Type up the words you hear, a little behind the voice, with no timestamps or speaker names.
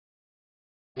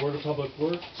Board of Public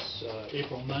Works,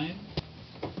 April 9,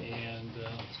 and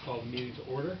let's call the meeting to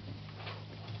order.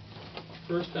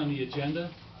 First on the agenda,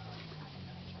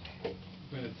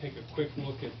 we're going to take a quick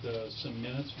look at some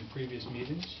minutes from previous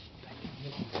meetings.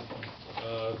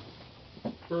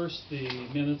 First, the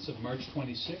minutes of March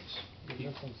 26.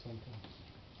 You're missing something.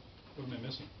 What am I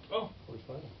missing? Oh,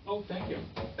 thank you.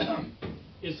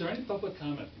 Is there any public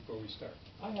comment before we start?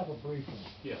 I have a brief one.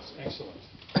 Yes, excellent.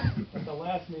 At the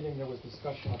last meeting, there was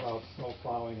discussion about snow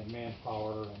plowing and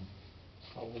manpower and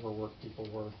how overworked people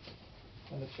were.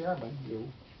 And the chairman, you,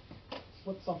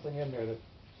 slipped something in there that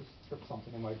just stripped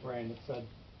something in my brain that said,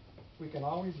 we can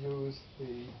always use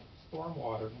the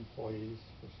stormwater employees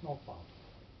for snow plowing.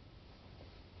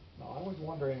 Now, I was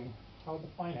wondering how the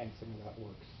financing of that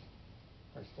works.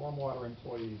 Are stormwater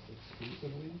employees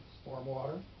exclusively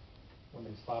stormwater? When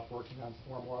they stop working on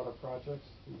stormwater projects,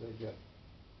 do they get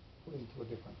put into a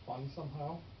different fund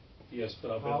somehow? Yes,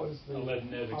 but I'll let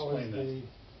Ned explain that.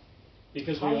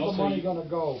 Because how's the money going to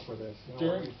go for this? You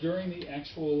know, during the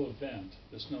actual event,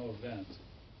 the snow event,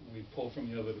 we pull from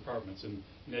the other departments, and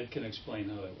Ned can explain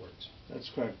how that works. That's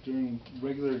correct. During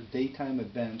regular daytime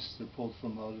events, they're pulled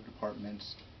from other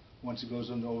departments. Once it goes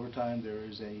into overtime, there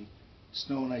is a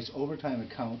snow and ice overtime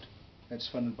account that's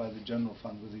funded by the general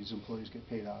fund where these employees get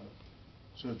paid out of.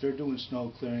 So if they're doing snow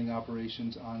clearing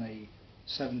operations on a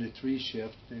 7 to 3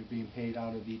 shift, they're being paid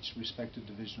out of each respective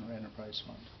division or enterprise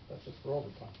fund. That's just for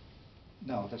overtime.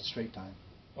 No, that's straight time.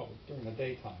 Oh, during the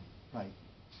daytime. Right.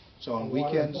 So on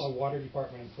weekends, a water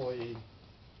department employee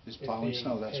is plowing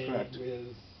snow. That's correct.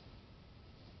 With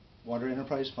water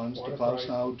enterprise funds to plow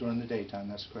snow during the daytime.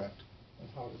 That's correct. And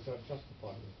how does that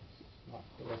justify it? It's not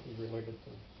directly related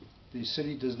to. The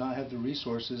city does not have the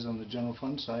resources on the general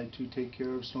fund side to take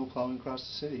care of snow plowing across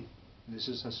the city. And this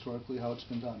is historically how it's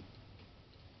been done.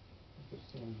 It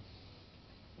just seems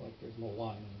like there's no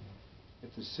line in there.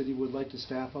 If the city would like to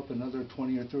staff up another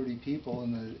 20 or 30 people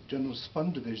in the general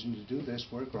fund division to do this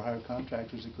work or hire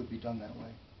contractors, it could be done that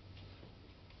way.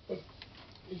 But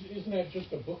isn't that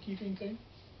just a bookkeeping thing?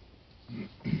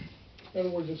 In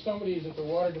other words, if somebody is at the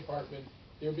water department,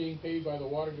 they're being paid by the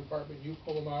water department, you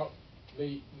pull them out,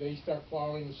 they start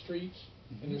plowing the streets,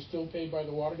 and they're still paid by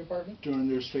the water department? During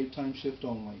their straight time shift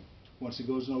only. Once it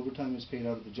goes in overtime, it's paid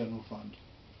out of the general fund.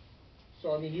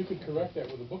 So, I mean, you could correct that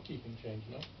with a bookkeeping change,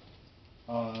 no?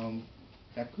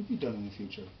 That could be done in the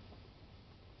future.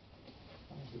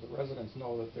 Do the residents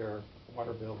know that their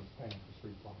water bill is paying for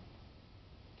street plowing?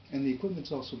 And the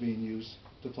equipment's also being used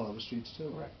to plow the streets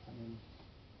too. Correct. I mean,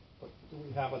 but do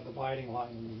we have a dividing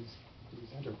line in these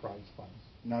enterprise funds?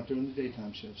 Not during the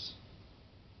daytime shifts.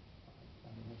 I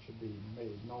mean, it should be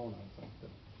made known, I think.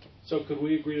 So could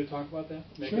we agree to talk about that?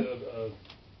 Make sure. a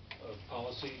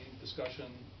policy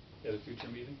discussion at a future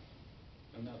meeting?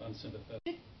 I'm not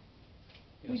unsympathetic.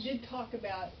 We did talk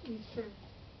about, we sort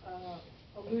of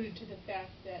alluded to the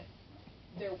fact that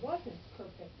there wasn't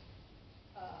perfect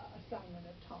assignment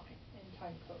of time and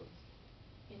time codes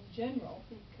in general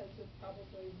because of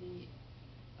probably the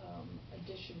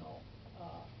additional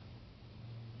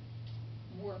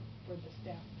work for the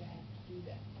staff to have to do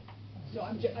that. So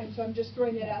I'm just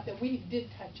throwing that out that we did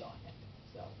touch on it.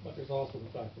 So. But there's also the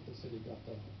fact that the city got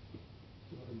the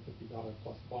 $250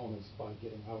 plus bonus by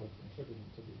getting out of contributing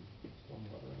to the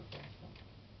stormwater enterprise fund.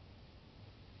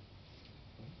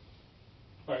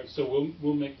 All right, so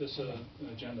we'll make this an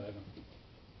agenda item.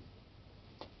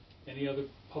 Any other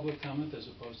public comment as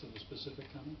opposed to the specific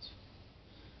comments?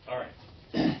 All right.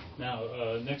 Now,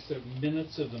 next are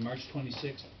minutes of the March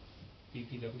 26th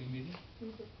BPW meeting.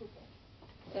 Move approval.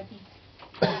 Second.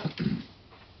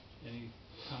 Any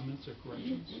comments or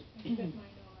corrections? I put mine on.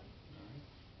 All right.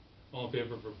 All in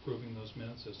favor of approving those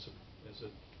minutes as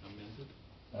amended?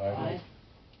 Aye.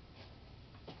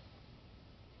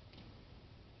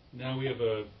 Now we have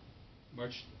a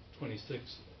March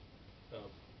 26th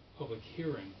public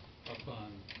hearing up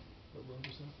on, what road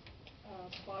is that?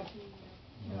 Boggy.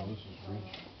 No, this is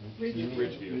Ridgeview.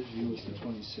 Ridgeview is the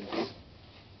 26th.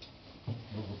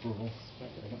 Move approval.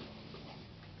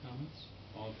 Comments?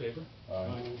 All in favor?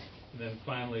 Aye. And then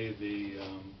finally the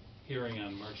hearing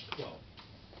on March 12th,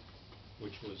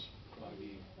 which was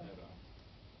Boggy add-on.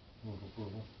 Move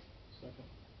approval. Second.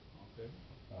 All in favor?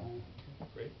 Aye.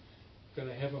 Great. Could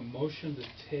I have a motion to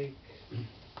take...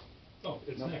 Oh,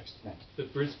 it's next. Next. The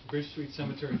Bridge Street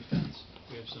Cemetery fence.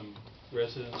 We have some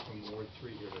residents from Ward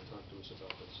 3 here to talk to us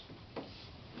about this.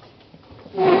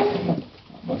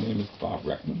 My name is Bob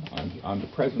Reckman. I'm the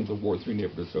president of the Ward 3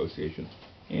 Neighborhood Association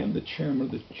and the chairman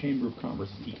of the Chamber of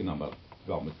Commerce's Economic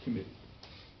Development Committee.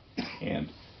 And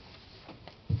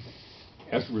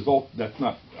as a result, that's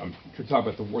not, to talk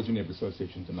about the Ward 3 Neighborhood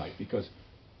Association tonight, because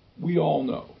we all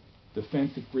know the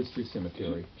fence at Bridge Street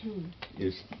Cemetery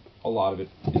is, a lot of it,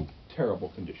 in terrible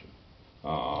condition.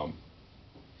 And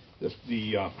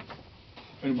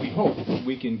we hope that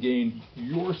we can gain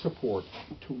your support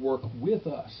to work with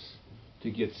us to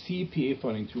get CPA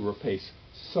funding to replace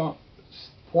some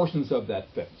portions of that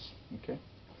fence. Okay.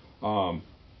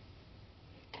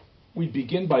 We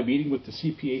begin by meeting with the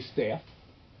CPA staff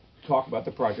to talk about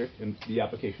the project and the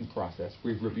application process.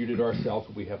 We've reviewed it ourselves,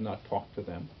 but we have not talked to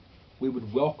them. We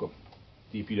would welcome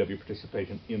DPW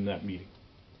participation in that meeting.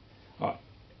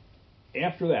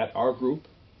 After that, our group,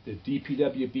 the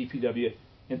DPW, BPW,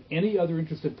 and any other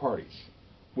interested parties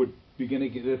would begin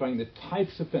identifying the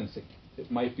types of fencing that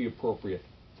might be appropriate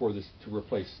for this to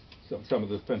replace some of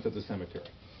the fence at the cemetery.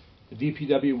 The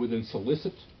DPW would then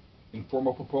solicit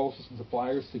informal proposals from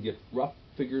suppliers to get rough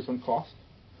figures on cost.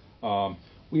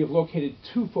 We have located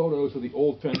 2 photos of the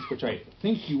old fence, which I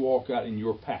think you all got in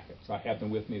your packets. I have them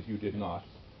with me if you did not.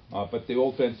 But the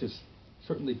old fence is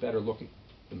certainly better looking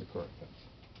than the current fence.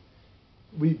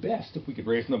 We'd best if we could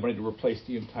raise enough money to replace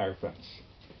the entire fence.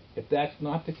 If that's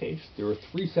not the case, there are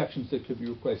 3 sections that could be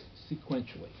replaced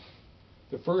sequentially.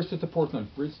 The first is the portion on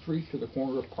Bridge Street to the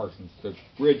corner of Parsons, the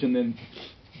bridge, and then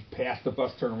past the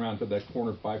bus turnaround to that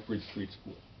corner by Bridge Street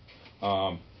School.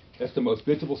 That's the most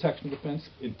visible section of the fence,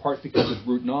 in part because of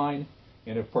Route 9,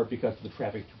 and in part because of the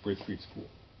traffic to Bridge Street School.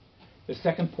 The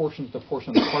second portion is the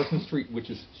portion on Parsons Street, which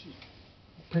is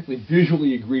particularly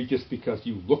visually egregious because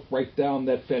you look right down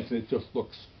that fence and it just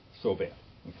looks so bad.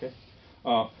 Okay.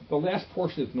 The last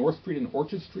portion is North Street and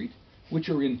Orchard Street, which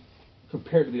are in,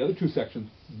 compared to the other 2 sections,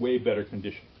 way better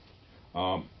condition.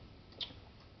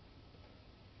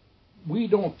 We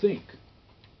don't think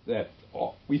that,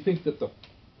 we think that the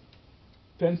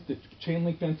fence, the chain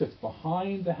link fence that's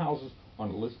behind the houses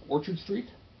on Orchard Street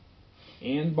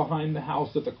and behind the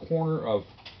house at the corner of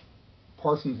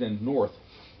Parsons and North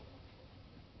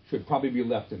should probably be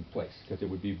left in place because it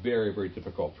would be very, very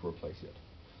difficult to replace it.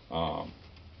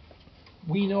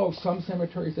 We know of some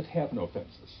cemeteries that have no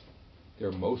fences.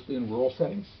 They're mostly in rural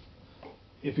settings.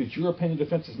 If it's your opinion the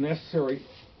fence is necessary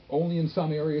only in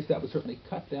some areas, that would certainly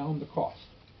cut down the cost.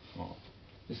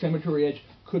 The cemetery edge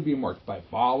could be marked by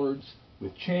bollards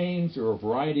with chains or a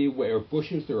variety of or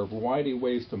bushes. There are a variety of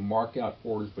ways to mark out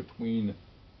borders between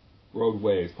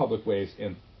roadways, public ways,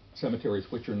 and cemeteries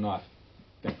which are not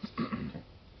fenced. Okay.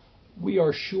 We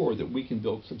are sure that we can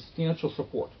build substantial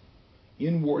support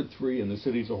in Ward 3 and the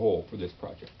city as a whole for this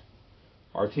project.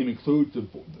 Our team includes, and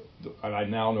I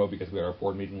now know because we had our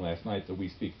board meeting last night, that we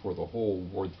speak for the whole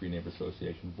Ward 3 Neighborhood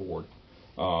Association board.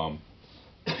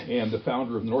 And the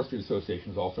founder of the North Street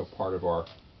Association is also part of our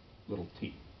little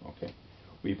team. Okay.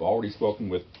 We've already spoken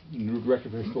with the new director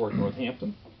of Historic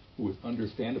Northampton, who is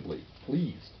understandably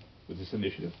pleased with this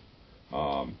initiative.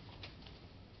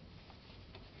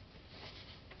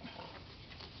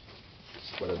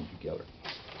 Put them together.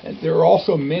 And there are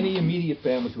also many immediate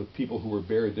families with people who were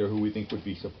buried there who we think would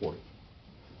be supportive.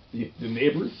 The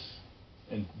neighbors,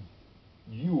 and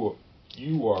you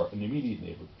are an immediate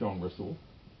neighbor, Joan Rasul,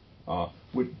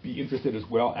 would be interested as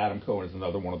well. Adam Cohen is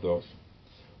another one of those.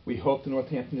 We hope the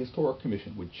Northampton Historic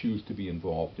Commission would choose to be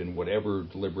involved in whatever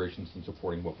deliberations in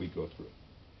supporting what we go through.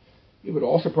 It would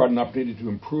also provide an opportunity to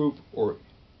improve or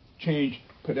change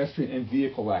pedestrian and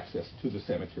vehicle access to the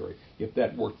cemetery if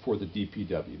that worked for the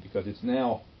DPW, because it's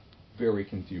now very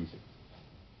confusing.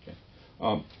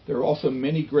 Okay. There are also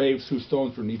many graves whose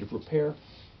stones are in need of repair.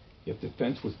 If the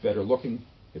fence was better looking,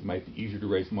 it might be easier to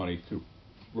raise money to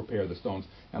repair the stones.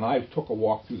 And I took a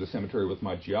walk through the cemetery with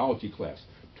my geology class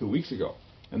 2 weeks ago,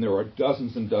 and there are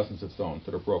dozens and dozens of stones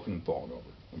that are broken and fallen over.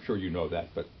 I'm sure you know that,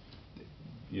 but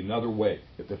another way,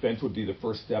 if the fence would be the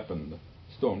first step and the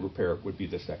stone repair would be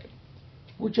the second.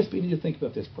 We're just beginning to think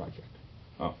about this project.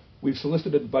 We've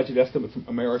solicited a budget estimate from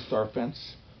Ameristar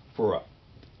Fence for a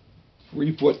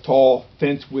 3-foot-tall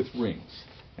fence with rings.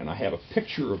 And I have a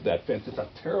picture of that fence. It's a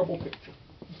terrible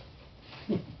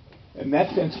picture. And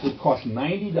that fence would cost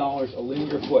 $90 a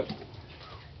linear foot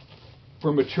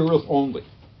for materials only.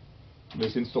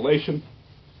 There's installation,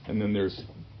 and then there's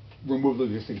removal of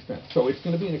the existing fence. So it's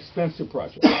going to be an expensive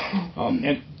project.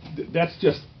 And that's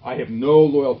just, I have no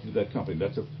loyalty to that company.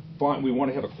 That's a fine. We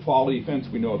want to have a quality fence.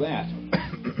 We know that.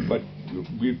 But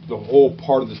the whole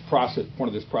part of this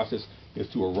process is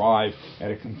to arrive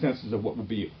at a consensus of what would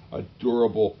be a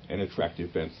durable and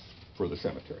attractive fence for the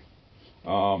cemetery.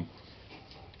 So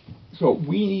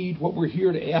what we're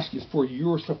here to ask is for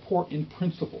your support in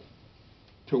principle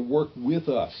to work with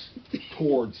us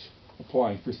towards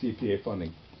applying for CPA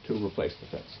funding to replace the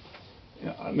fence.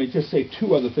 Let me just say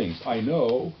two other things. I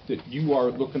know that you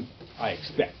are looking, I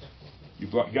expect,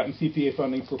 you've gotten CPA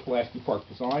funding for Pulaski Park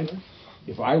design.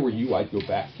 If I were you, I'd go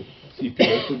back to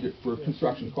CPA for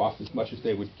construction costs as much as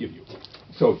they would give you.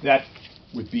 So that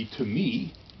would be, to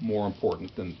me, more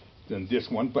important than this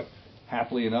one, but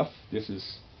happily enough, this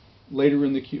is later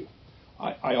in the queue.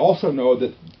 I also know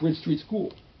that Bridge Street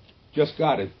School just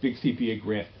got a big CPA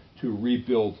grant to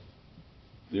rebuild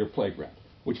their playground,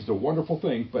 which is a wonderful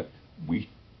thing, but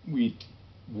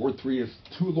Ward 3 has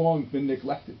too long been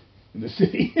neglected in the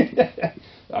city.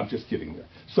 I'm just kidding there.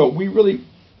 So we really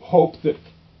hope that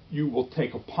you will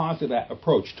take a positive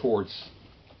approach towards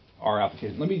our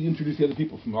application. Let me introduce the other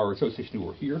people from our association who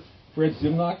are here. Fred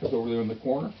Zimnock is over there in the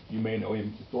corner. You may know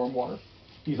him from Stormwater.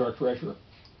 He's our treasurer.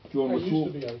 Joan I used to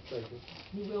Rasul. be our treasurer.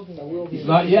 You will be. I will be. He's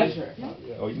not yet? No.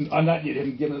 Oh, I'm not yet.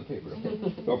 Haven't given the paper.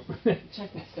 Okay.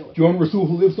 Check that still. Joan Rasul,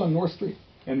 who lives on North Street,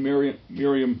 and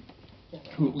Miriam,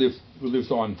 who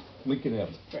lives on Lincoln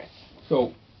Avenue. Correct.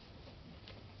 So,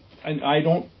 and I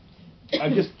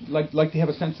just like to have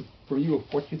a sense from you of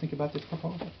what you think about this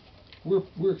proposal.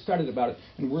 We're excited about it,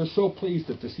 and we're so pleased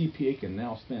that the CPA can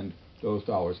now spend those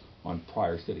dollars on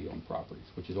prior city-owned properties,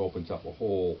 which it opens up a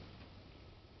whole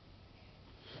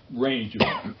range of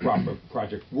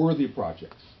worthy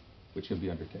projects, which can be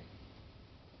undertaken.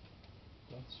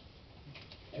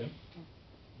 Jim?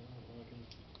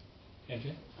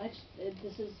 Andrea?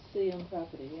 This is city-owned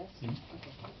property, yes? Mhm.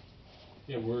 Okay.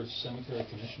 Yeah, we're cemetery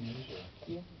commissioners,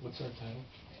 or Yeah. what's our title?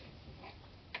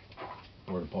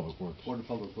 Board of Public Works. Board of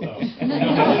Public Oh. Works.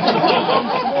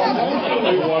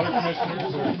 Water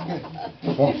commissioners,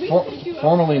 or?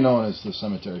 Formerly known as the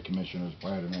Cemetery Commissioners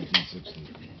prior to 1960,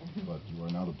 but you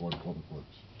are now the Board of Public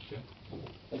Works. Okay.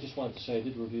 I just wanted to say, I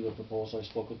did review the proposal. I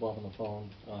spoke with Bob on the phone.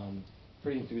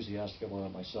 Pretty enthusiastic about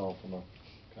it myself from a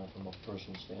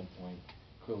personal standpoint.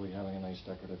 Clearly, having a nice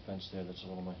decorative fence there that's a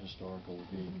little more historical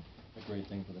would be a great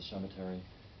thing for the cemetery.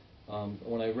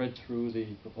 When I read through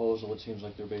the proposal, it seems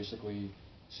like they're basically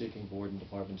seeking board and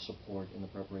department support in the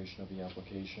preparation of the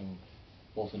application,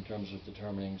 both in terms of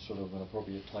determining sort of an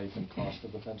appropriate type and cost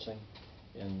of the fencing,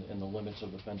 and the limits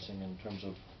of the fencing in terms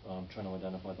of trying to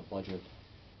identify the budget.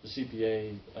 The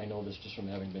CPA, I know this just from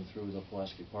having been through the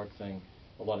Pulaski Park thing,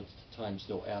 a lot of times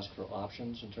they'll ask for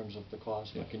options in terms of the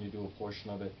cost. Yeah. Like, can you do a portion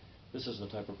of it? This is the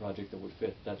type of project that would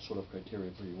fit that sort of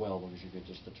criteria pretty well, because you could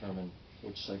just determine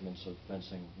which segments of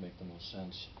fencing make the most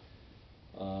sense.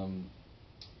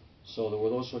 So there were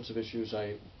those sorts of issues.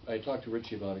 I talked to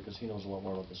Richie about it because he knows a lot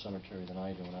more about the cemetery than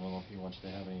I do, and I don't know if he wants to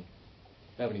have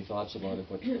any thoughts about it,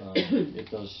 but it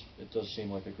does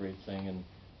seem like a great thing, and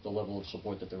the level of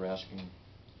support that they're asking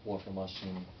for from us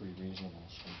seem pretty reasonable.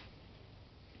 So.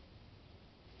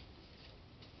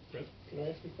 Fred? Can I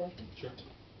ask you a question? Sure.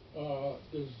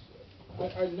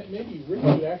 Maybe Rick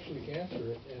could actually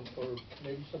answer it, or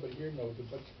maybe somebody here knows it,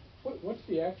 but what's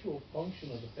the actual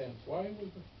function of the fence? Why was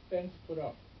the fence put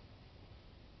up?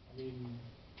 I mean,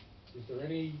 is there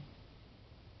any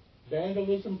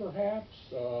vandalism perhaps?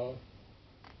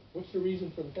 What's the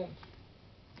reason for the fence?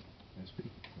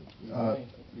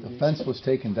 The fence was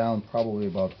taken down probably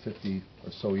about 50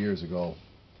 or so years ago,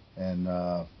 and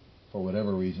for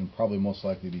whatever reason, probably most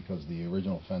likely because the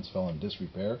original fence fell in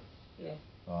disrepair. Yeah.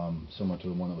 Similar to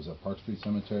the one that was at Park Street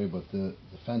Cemetery, but the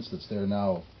fence that's there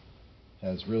now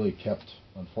has really kept,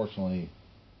 unfortunately,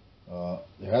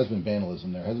 there has been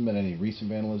vandalism. There hasn't been any recent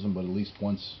vandalism, but at least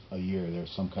once a year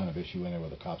there's some kind of issue in there where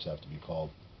the cops have to be called,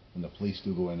 and the police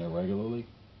do go in there regularly.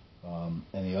 And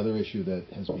the other issue that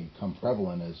has become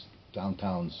prevalent is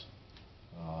downtown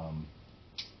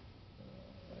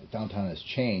has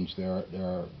changed. There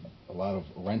are a lot of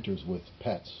renters with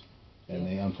pets, and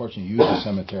they unfortunately use the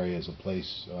cemetery as a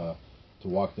place to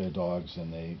walk their dogs,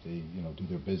 and they do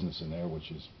their business in there,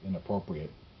 which is inappropriate.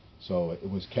 So it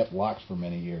was kept locked for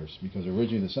many years, because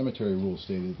originally the cemetery rules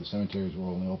stated the cemeteries were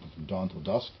only open from dawn till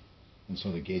dusk, and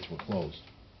so the gates were closed.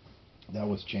 That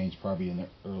was changed probably in the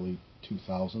early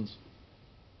 2000s,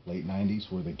 late 90s,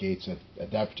 where the gates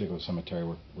at that particular cemetery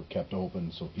were kept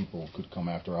open so people could come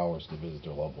after hours to visit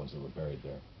their loved ones that were buried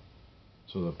there.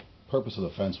 So the purpose of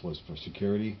the fence was for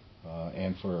security,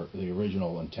 and for the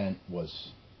original intent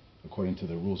was, according to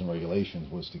the rules and regulations,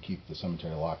 was to keep the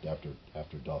cemetery locked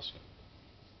after dusk.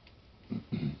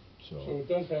 So it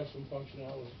does have some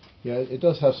functionality. Yeah, it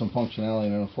does have some functionality,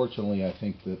 and unfortunately I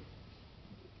think that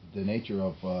the nature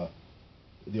of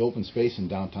the open space in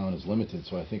downtown is limited,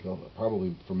 so I think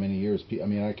probably for many years, I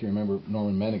mean, I can remember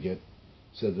Norman Menneget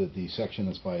said that the section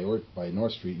that's by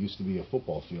North Street used to be a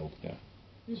football field. Yeah.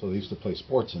 So they used to play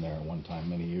sports in there at one time,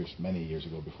 many years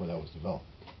ago, before that was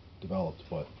developed.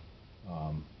 But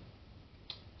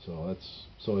So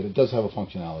it does have a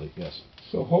functionality, yes.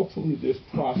 So hopefully this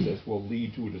process will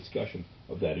lead to a discussion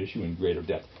of that issue in greater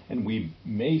depth. And we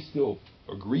may still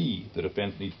agree that a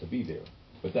fence needs to be there,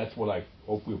 but that's what I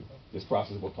hope this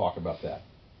process will talk about that.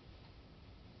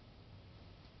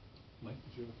 Mike,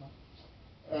 did you have a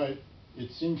thought?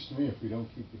 It seems to me if we don't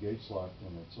keep the gates locked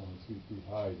and it's only 3 feet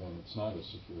high, then it's not a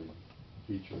security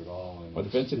feature at all. And But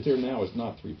the fence that's there now is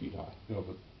not 3 feet high. No,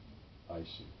 but I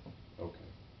see. Okay.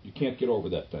 You can't get over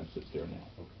that fence that's there now.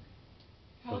 Okay.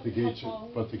 But the gates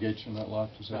are not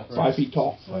locked. Is that correct? 5 feet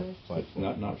tall. 5 foot.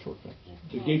 Not a short fence.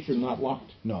 The gates are not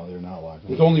locked. No, they're not locked.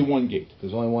 There's only one gate.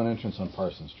 There's only one entrance on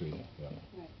Parsons Street. Yeah.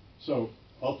 So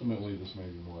ultimately, this may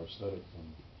be more aesthetic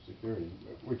than security,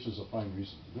 which is a fine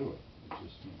reason to do it. It's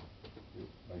just,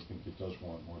 I think it does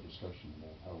want more discussion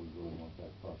about how we really want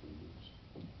that property used.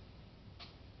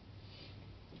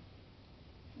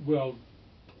 Well,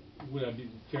 would it be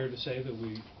fair to say that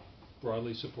we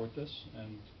broadly support this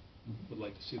and would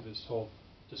like to see this whole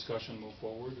discussion move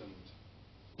forward,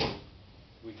 and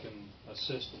we can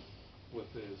assist with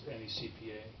any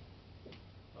CPA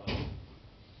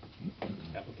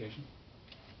application?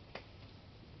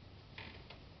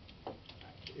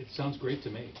 It sounds great to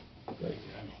me. Great. I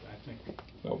think.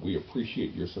 Well, we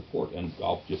appreciate your support, and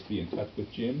I'll just be in touch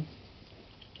with Jim.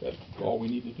 That's all we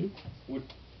need to do. Would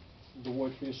the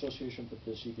Ward 3 Association put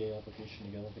the CPA application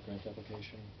together, the grant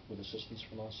application, with assistance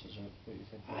from us? Is that what you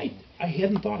think? I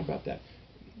hadn't thought about that.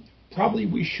 Probably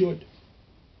we should.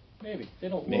 Maybe. They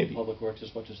don't Maybe. love Public Works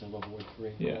as much as they love Ward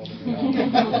 3. Yeah.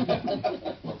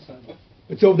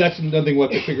 But so that's another thing we'll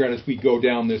have to figure out as we go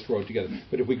down this road together.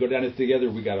 But if we go down it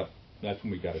together, that's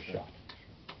when we got a shot.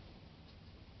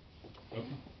 Okay.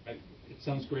 It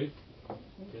sounds great.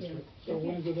 Yes, sir. So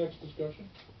when is the next discussion?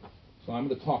 So I'm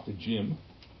going to talk to Jim,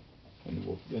 and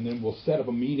then we'll set up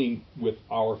a meeting with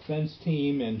our fence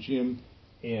team and Jim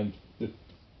and the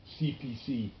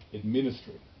CPC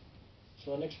administrator.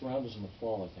 So the next round is in the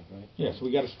fall, I think, right? Yeah, so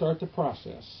we got to start the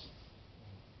process.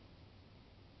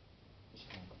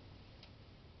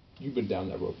 You've been down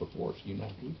that road before, so you know how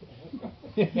to do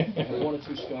that. I have 1 or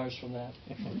 2 scars from that,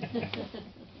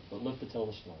 but live to tell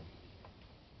the story.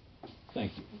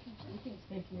 Thank you.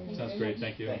 Sounds great.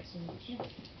 Thank you. Thanks.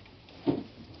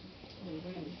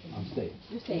 I'm staying.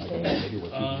 You're staying.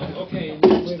 Okay,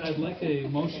 next I'd like a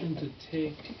motion to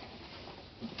take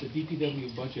the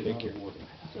DPW budget out of order.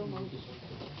 So moved.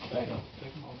 Second. All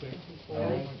in favor? All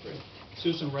right, great.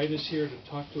 Susan Wright is here to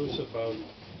talk to us about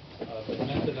the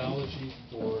methodology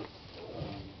for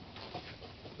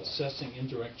assessing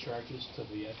indirect charges to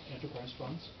the enterprise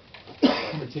funds,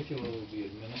 particularly the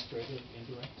administrative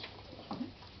indirects.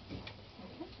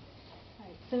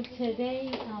 So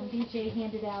today, BJ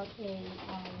handed out a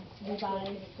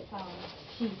revised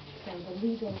sheet. So the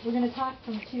legal, we're going to talk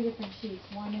from 2 different sheets.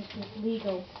 One is this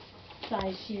legal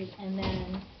size sheet, and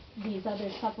then these other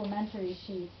supplementary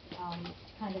sheets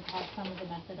kind of have some of the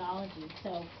methodology.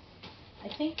 So I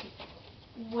think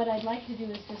what I'd like to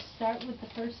do is just start with the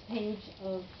first page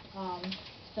of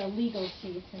the legal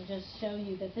sheets and just show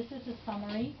you that this is a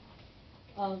summary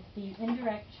of the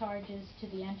indirect charges to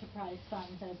the enterprise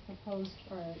funds as proposed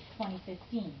for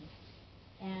 2015.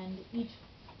 And each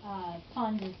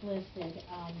fund is listed.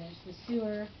 There's the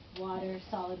sewer, water,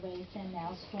 solid waste, and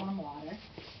now stormwater.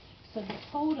 So the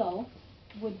total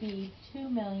would be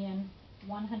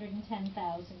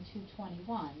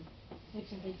 $2,110,221,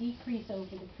 which is a decrease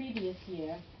over the previous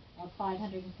year of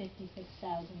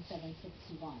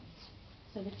 $556,761.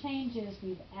 So the change is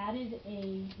we've added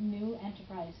a new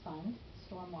enterprise fund,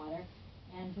 stormwater,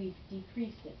 and we've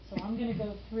decreased it. So I'm going to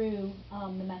go through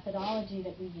the methodology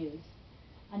that we use.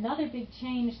 Another big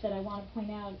change that I want to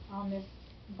point out on this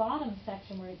bottom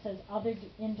section where it says other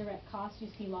indirect costs, you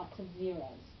see lots of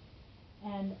zeros.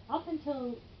 And up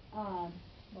until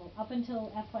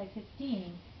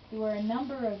FY15, there were a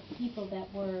number of people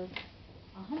that were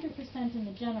 100% in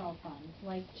the general fund,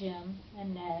 like Jim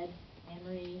and Ned,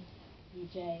 Anne-Marie,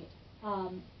 BJ,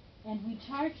 and we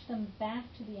charged them back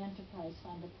to the enterprise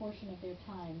fund a portion of their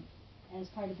time as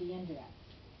part of the indirects.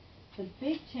 The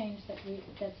big change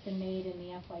that's been made in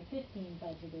the FY15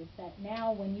 budget is that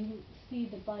now when you see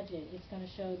the budget, it's going to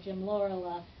show Jim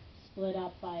Laurela split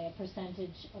up by a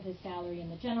percentage of his salary in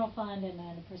the general fund and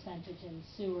then a percentage in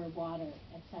sewer, water,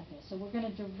 etc. So we're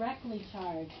going to directly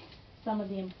charge some of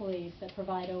the employees that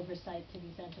provide oversight to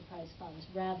these enterprise funds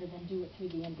rather than do it through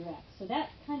the indirects. So that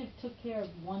kind of took care of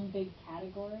one big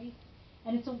category,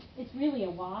 and it's really a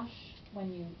wash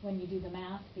when you do the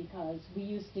math, because we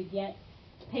used to get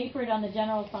papered on the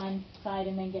general fund side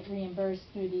and then get reimbursed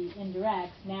through the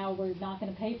indirects. Now we're not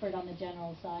going to pay for it on the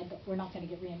general side, but we're not going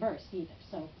to get reimbursed either.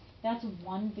 So That's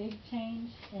one big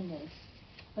change in this.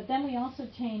 But then we also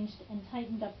changed and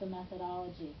tightened up the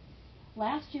methodology.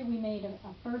 Last year we made a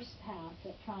first pass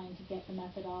at trying to get the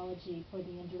methodology for the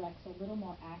indirects a little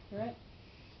more accurate.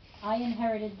 I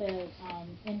inherited the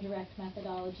indirect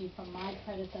methodology from my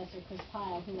predecessor, Chris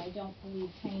Pyle, who I don't believe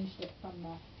changed it from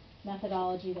the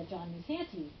methodology that John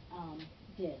Musanti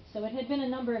did. So it had been a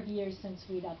number of years since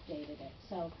we'd updated it.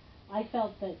 So I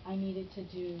felt that I needed to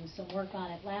do some work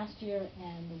on it last year,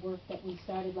 and the work that we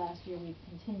started last year we've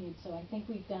continued. So I think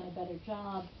we've done a better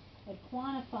job at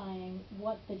quantifying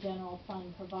what the general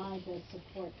fund provides as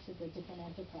support to the different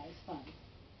enterprise funds.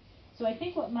 So I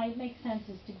think what might make sense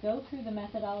is to go through the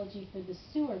methodology for the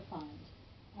sewer fund,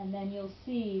 and then you'll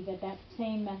see that that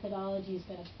same methodology has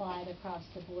been applied across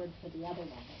the board for the other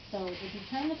one. So if you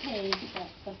turn the page,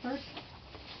 the first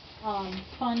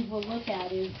fund we'll look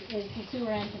at is the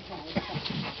sewer enterprise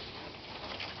fund.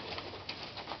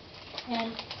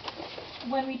 And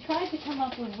when we tried to come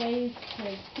up with ways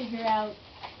to figure out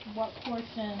what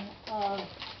portion of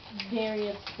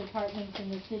various departments in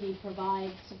the city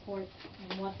provide support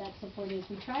and what that support is,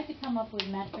 we tried to come up with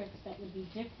metrics that would be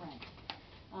different.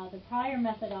 The prior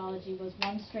methodology was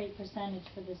one straight percentage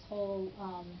for this whole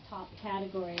top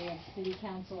category of city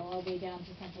council all the way down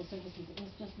to central services. It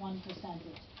was just 1%.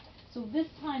 So this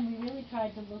time we really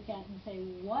tried to look at and say,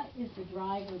 what is the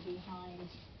driver behind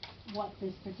what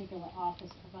this particular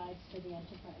office provides for the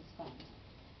enterprise fund?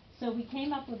 So we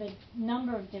came up with a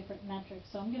number of different metrics.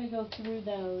 So I'm going to go through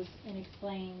those and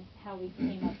explain how we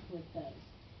came up with those.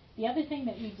 The other thing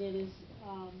that we did is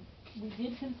we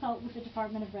did consult with the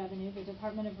Department of Revenue. The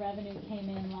Department of Revenue came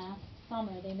in last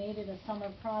summer. They made it a summer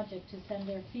project to send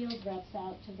their field reps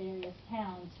out to various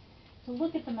towns to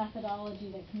look at the methodology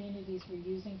that communities were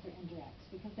using for indirects,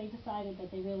 because they decided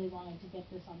that they really wanted to get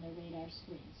this on their radar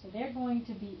screen. So they're going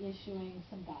to be issuing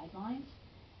some guidelines.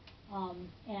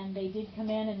 And they did come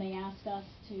in and they asked us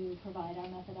to provide our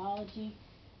methodology.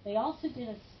 They also did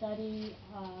a study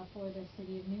for the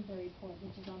city of Newburyport,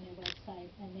 which is on their website,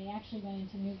 and they actually went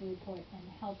into Newburyport and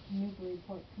helped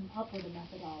Newburyport come up with a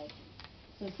methodology.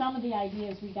 So some of the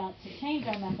ideas we got to change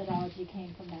our methodology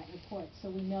came from that report,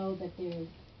 so we know that they're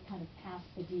kind of past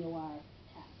the DOR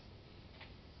test.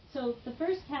 So the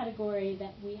first category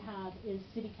that we have is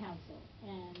city council,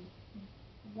 and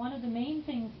one of the main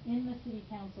things in the city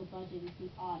council budget is the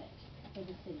audit for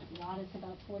the city. The audit's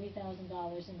about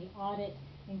 $40,000, and the audit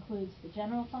includes the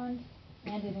general fund,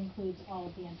 and it includes all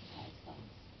of the enterprise funds.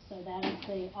 So that is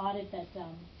the audit that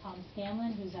Tom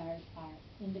Scanlon, who's our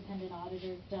independent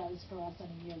auditor, does for us on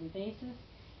a yearly basis.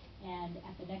 And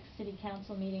at the next city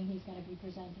council meeting, he's going to be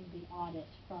presenting the audit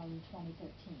from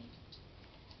 2013.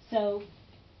 So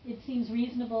it seems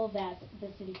reasonable that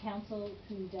the city council,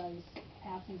 who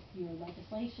passes your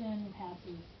legislation,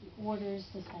 passes the orders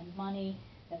to spend money,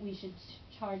 that we should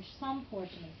charge some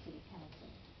portion of city council.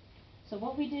 So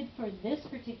what we did for this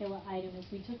particular item is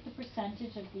we took the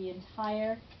percentage of the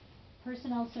entire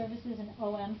personnel services and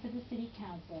OM for the city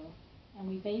council, and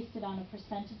we based it on a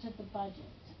percentage of the budget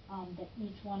that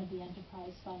each one of the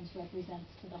enterprise funds represents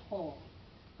to the whole.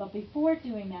 But before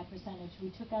doing that percentage, we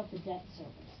took out the debt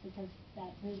service, because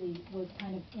that really was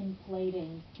kind of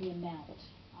inflating the amount.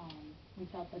 We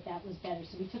felt that that was better.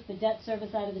 So we took the debt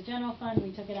service out of the general fund,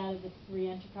 we took it out of the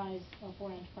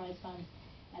four enterprise funds,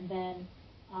 and then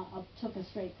took a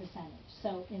straight percentage.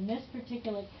 So in this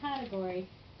particular category,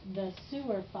 the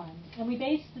sewer fund, and we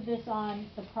based this on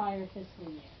the prior fiscal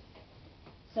year.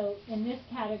 So in this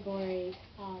category,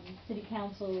 city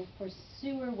council for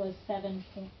sewer was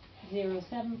 7.07%,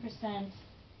 and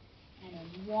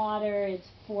in water it's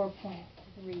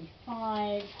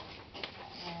 4.35%.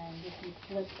 And if you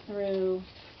flip through,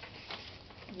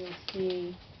 you'll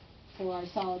see for our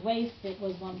solid waste it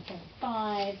was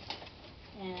 1.5,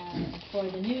 and for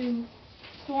the new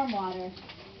stormwater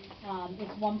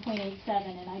it's 1.87,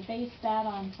 and I based that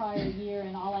on prior year,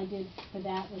 and all I did for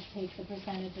that was take the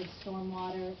percentage of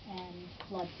stormwater and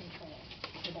flood control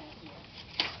for that year.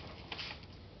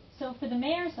 So for the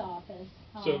mayor's office...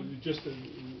 So just a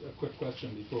quick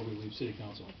question before we leave city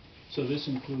council. So this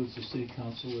includes the city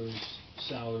councilor's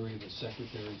salary, the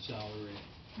secretary's salary.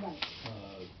 Right.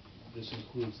 This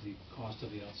includes the cost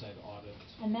of the outside audit.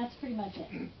 And that's pretty much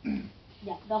it.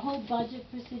 Yeah, the whole budget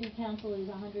for city council is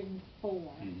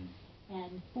 104,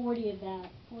 and 40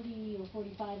 or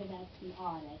 45 of that's the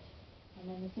audit, and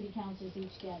then the city councils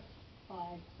each get 5,000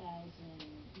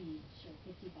 each, or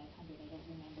 5,500, I don't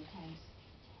remember, times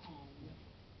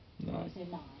 10. Nine. There's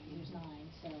 9. There's 9.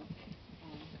 So,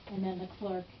 and then the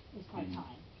clerk is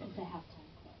part-time. It's a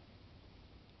half-time clerk.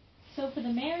 So for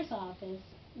the mayor's office,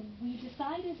 we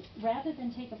decided, rather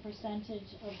than take a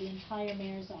percentage of the entire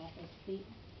mayor's office,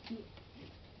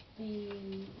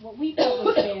 what we felt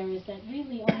was fair is that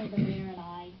really only the mayor and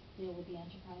I deal with the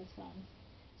enterprise funds.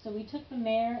 So we took the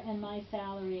mayor and my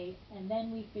salary, and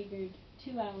then we figured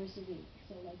 2 hours a week.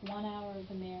 So like 1 hour of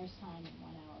the mayor's time and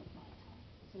 1 hour of my time.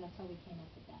 So that's how we came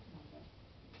up with that number.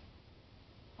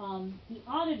 The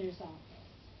auditor's office.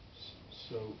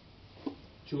 So,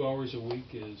 2 hours a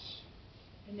week is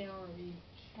An hour of each.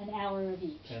 An hour of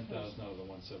each. 10,000 out of the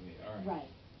 170, all right. Right.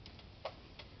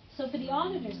 So for the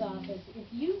auditor's office,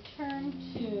 if you turn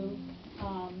to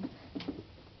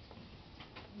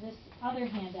this other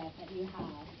handout that you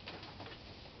have,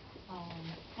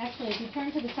 actually, if you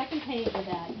turn to the second page of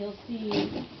that, you'll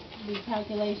see the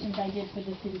calculations I did for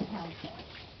the city council.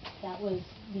 That was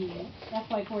the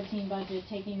FY14 budget,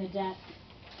 taking the debt,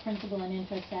 principal and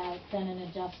interest out, then an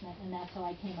adjustment, and that's how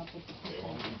I came up with the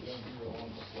percentage.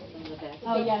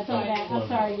 Oh, yeah, it's on the back. I'm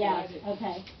sorry, yeah,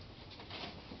 okay.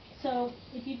 So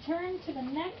if you turn to the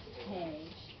next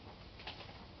page,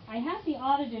 I had the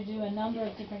auditor do a number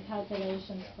of different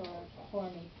calculations for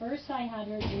me. First, I had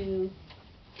her do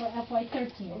for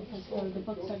FY13, because the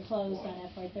books are closed on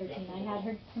FY13. I had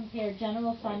her compare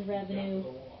general fund revenue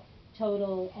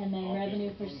total and then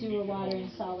revenue for sewer, water,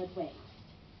 and solid waste.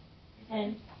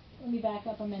 And let me back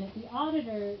up a minute. The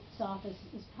auditor's office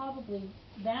is probably,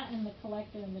 that and the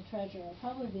collector and the treasurer are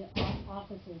probably the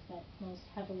offices that most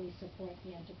heavily support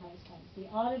the enterprise funds. The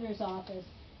auditor's office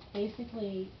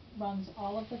basically runs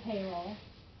all of the payroll.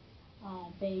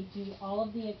 They do all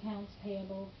of the accounts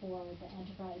payable for the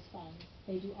enterprise funds.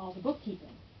 They do all the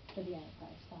bookkeeping for the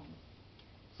enterprise funds.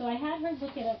 So I had her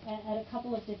look at a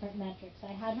couple of different metrics.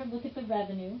 I had her look at the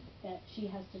revenue that she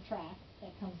has to track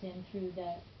that comes in through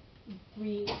the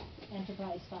 3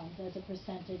 enterprise funds as a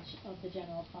percentage of the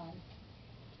general fund.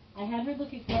 I had her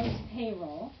look at gross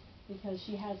payroll because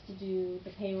she has to do the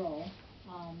payroll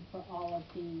for all of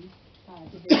the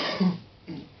divisions.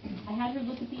 I had her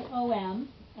look at the OM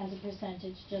as a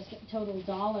percentage, just total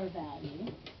dollar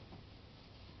value.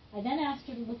 I then asked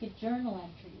her to look at journal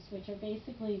entries, which are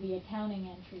basically the accounting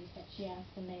entries that she has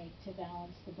to make to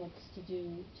balance the books, to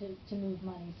move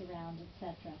monies around,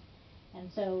 etc.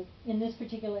 And so in this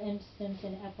particular instance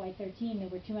in FY13, there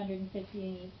were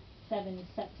 257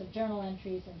 sets of journal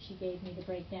entries, and she gave me the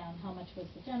breakdown, how much was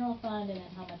the general fund and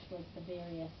then how much was the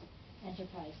various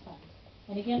enterprise funds.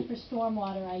 And again, for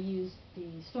stormwater, I used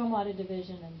the stormwater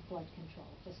division and flood control,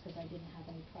 just because I didn't have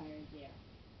any prior year.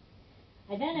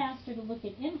 I then asked her to look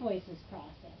at invoices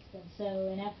processed, and so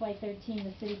in FY13,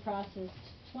 the city processed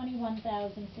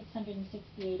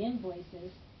 21,668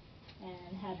 invoices,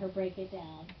 and had her break it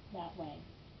down that way.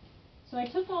 So I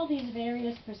took all these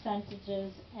various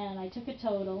percentages, and I took a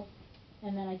total,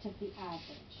 and then I took the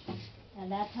average.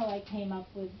 And that's how I came up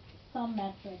with some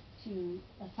metric to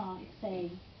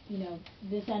say, you know,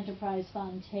 this enterprise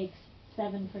fund takes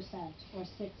 7% or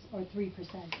 6 or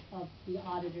 3% of the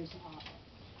auditor's office.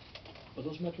 Are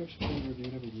those metrics being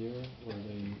reviewed every year, or are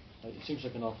they? It seems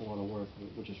like an awful lot of work,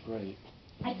 which is great.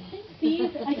 I think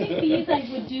these I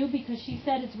would do because she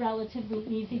said it's relatively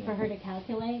easy for her to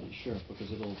calculate. Sure,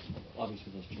 because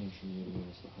obviously those change from year to year.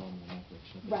 That's the problem with metrics.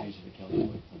 If it's Right. easy to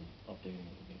calculate, then updating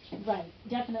it makes sense. Right,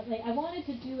 definitely. I wanted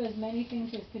to do as many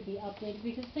things as could be updated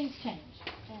because things change,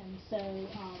 and so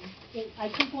I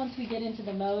think once we get into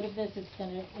the mode of this, it's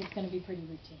gonna be pretty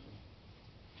routine.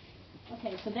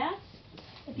 Okay, so that's,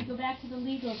 if you go back to the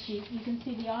legal sheet, you can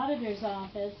see the auditor's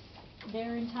office.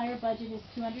 Their entire budget is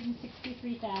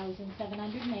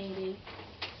 $263,780,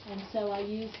 and so I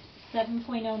used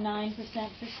 7.09%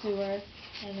 for sewer,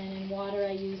 and then in water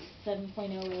I used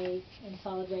 7.08, in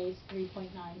solid waste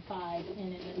 3.95,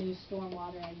 and in the new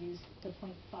stormwater I used the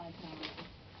 0.59.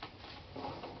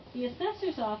 The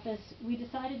assessor's office, we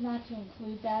decided not to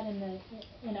include that in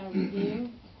our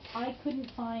review. I couldn't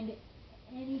find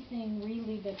anything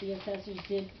really that the assessors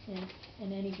did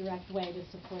in any direct way to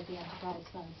support the enterprise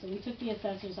fund. So we took the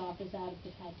assessor's office out of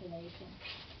the calculation.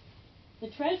 The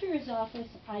treasurer's office,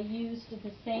 I used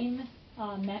the same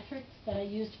metrics that I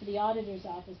used for the auditor's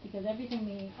office, because everything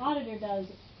the auditor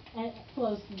does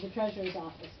flows through the treasurer's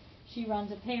office. She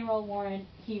runs a payroll warrant,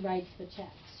 he writes the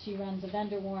checks. She runs a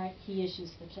vendor warrant, he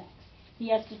issues the checks. He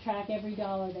has to track every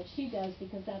dollar that she does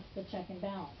because that's the check and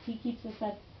balance. He keeps a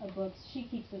set of books, she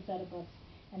keeps a set of books,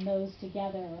 and those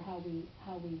together are how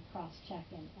we cross-check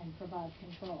and provide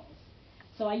controls.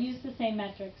 So I use the same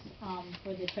metrics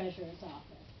for the treasurer's office.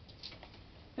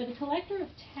 For the collector of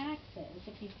taxes,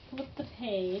 if you flip the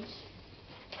page,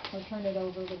 or turn it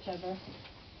over, whichever,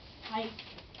 I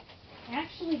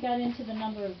actually got into the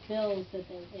number of bills that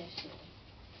they issue.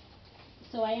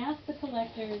 So I asked the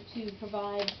collector to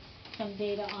provide some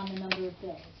data on the number of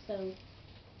bills. So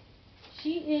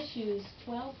she issues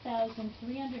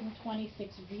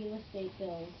 12,326 real estate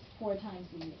bills 4 times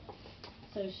a year.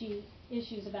 So she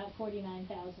issues about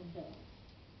 49,000 bills.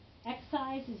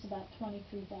 Excise is about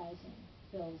 23,000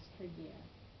 bills per year.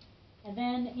 And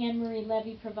then Anne Marie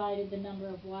Levy provided the number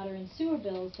of water and sewer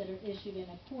bills that are issued in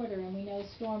a quarter, and we know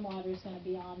stormwater is going to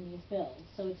be on these bills,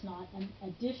 so it's not an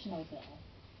additional bill.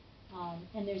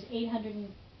 And there's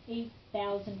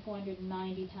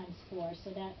 8,490 times 4, so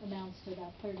that amounts to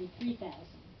about 33,000.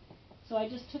 So I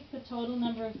just took the total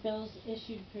number of bills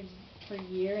issued per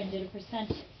year and did a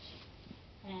percentage.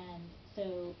 And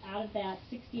so out of that,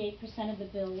 68% of the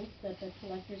bills that the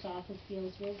collector's office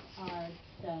deals with are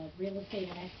the real estate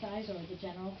and excise, or the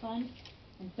general fund,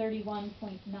 and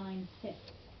 31.96.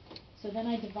 So then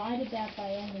I divided that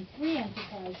by only 3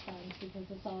 enterprise funds, because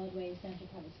the solid waste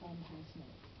enterprise fund has no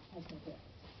bills.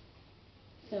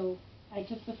 So I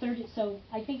took the 30, so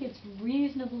I think it's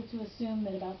reasonable to assume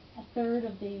that about a third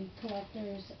of the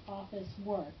collector's office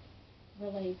work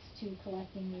relates to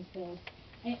collecting these bills.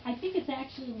 I think it's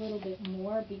actually a little bit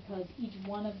more, because each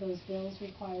one of those bills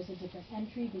requires a different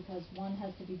entry, because one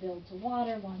has to be billed to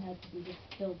water, one has to be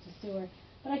billed to sewer.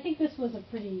 But I think this was a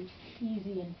pretty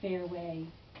easy and fair way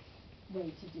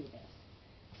to do this.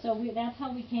 So that's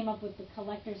how we came up with the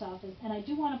collector's office. And I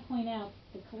do want to point out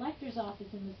the collector's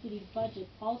office in the city's budget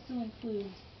also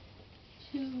includes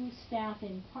 2 staff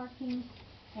in parking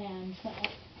and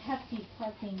hefty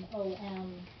parking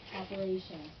OM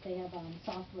operations. They have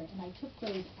software, and I took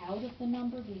those out of the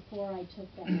number before I took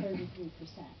that 33%.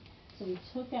 So we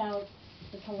took out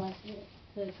the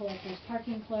collector's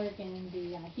parking clerk and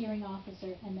the hearing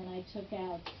officer, and then I took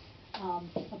out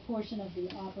a portion of the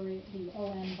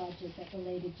OM budget that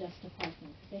related just to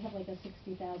parking. They have like a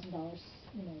 $60,000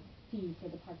 fee for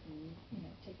the parking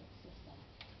ticket system.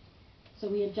 So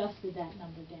we adjusted that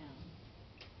number down.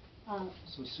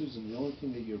 So Susan, the only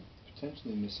thing that you're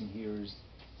potentially missing here is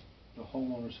the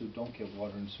homeowners who don't get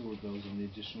water and sewer bills, and the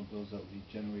additional bills that will be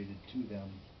generated to them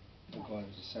will go out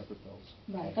as separate bills.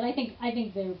 Right, but I think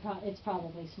it's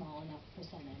probably small enough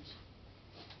percentage.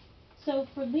 So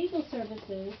for legal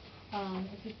services,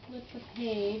 if you flip the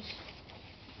page,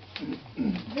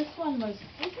 this one was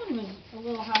a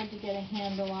little hard to get a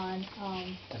handle on.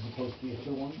 As opposed to the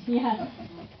other ones? Yeah.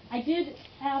 I did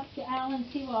ask Alan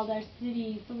Seawald, our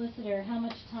city solicitor, how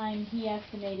much time he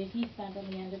estimated he spent on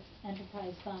the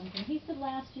enterprise funds, and he said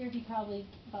last year he probably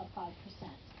about 5%.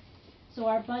 So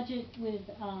our budget with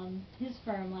his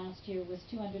firm last year was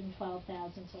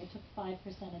 $212,000, so I took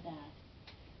 5% of that.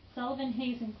 Sullivan,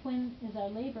 Hayes, and Quinn is our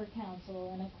labor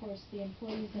council, and of course the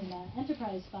employees in the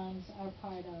enterprise funds are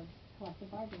part of collective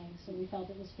bargaining, so we felt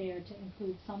it was fair to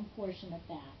include some portion of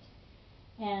that.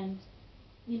 And,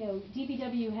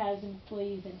 DPW has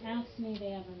employees in AFSCME,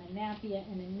 they have them in NAPIA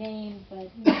and in NAME, but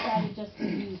we decided just to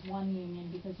use one union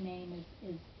because NAME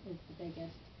is the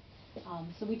biggest.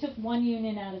 So we took 1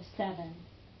 union out of 7,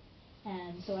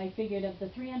 and so I figured of the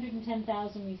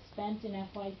 $310,000 we spent in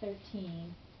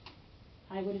FY13,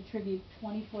 I would attribute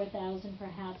 24,000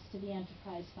 perhaps to the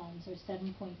enterprise funds, or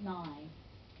 7.9,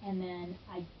 and then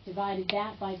I divided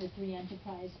that by the 3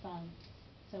 enterprise funds.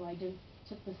 So I took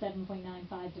the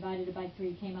 7.95, divided it by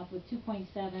 3, came up with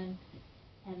 2.7,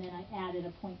 and then I added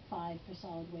a 0.5 for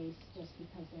solid waste, just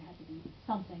because there had to be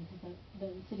something, because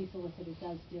the city solicitor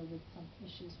does deal with some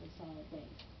issues with solid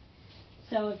waste.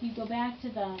 So if you go back to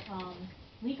the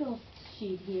legal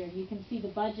sheet here, you can see the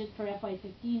budget for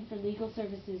FY15 for legal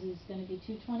services is going to be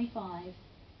 $225.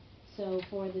 So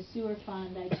for the sewer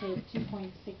fund, I took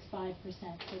 2.65%,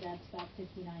 so that's about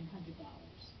 $5,900.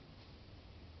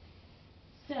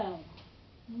 So,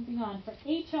 moving on, for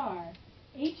HR,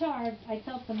 I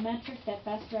felt the metric that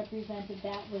best represented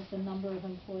that was the number of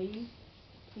employees,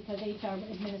 because HR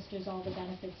administers all the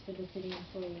benefits for the city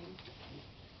employees.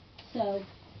 So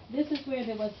this is where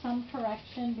there was some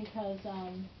correction, because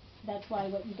that's why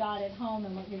what you got at home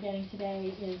and what you're getting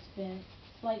today is been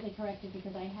slightly corrected,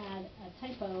 because I had a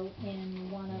typo in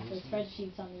one of the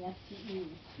spreadsheets on the FTEs.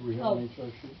 Do we have an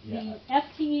HR sheet? The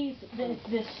FTEs,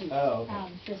 this sheet, Oh,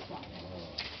 okay. this one.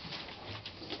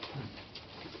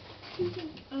 Susan,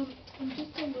 I'm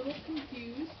just a little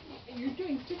confused. You're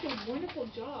doing such a wonderful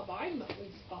job. I'm at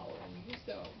least following you,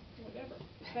 so whatever.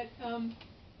 But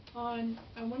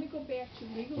I want to go back to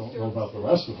legal services. Don't know about the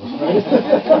rest of us, right?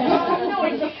 No,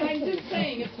 I'm just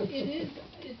saying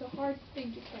it's a hard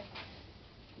thing to catch.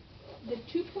 The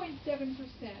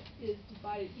 2.7% is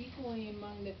divided equally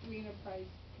among the 3 enterprise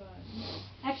funds.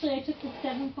 Actually, I took the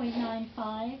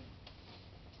 7.95.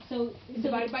 So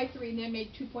divided by 3, and that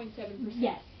made 2.7%.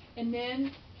 Yes. And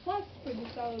then plus for the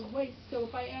solid waste, so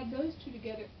if I add those two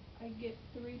together, I get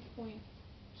 3.2.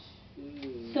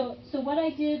 So what I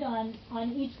did on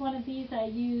each one of these, I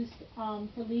used,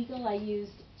 for legal, I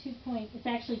used it's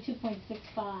actually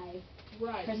 2.65%.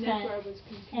 Right, and that's where I was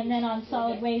confused. And then on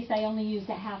solid Okay. waste, I only used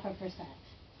 0.5%.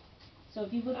 So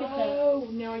if you look at Oh,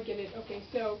 now I get it, okay,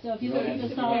 so. if you look at the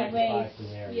solid waste,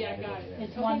 Yeah, got it.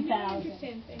 it's Okay, 1,000. now I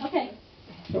understand, thank you. Okay.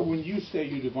 So when you say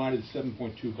you divided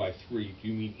 7.2 by 3, do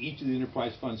you mean each of the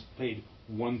enterprise funds paid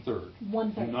 1/3?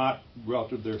 1/3. Not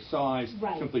relative to their size,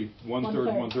 Right. simply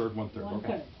 1/3, 1/3, 1/3,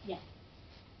 okay. 1/3, yeah.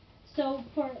 So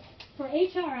for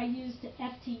HR, I used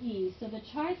FTEs. So the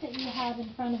chart that you have in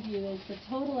front of you is the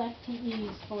total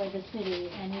FTEs for the city,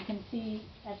 and you can see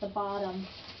at the bottom,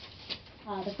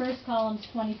 the first column's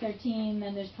 2013,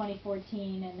 then there's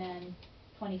 2014, and then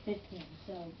 2015.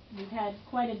 So we've had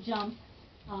quite a jump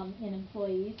in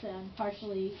employees, and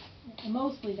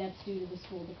mostly that's due to the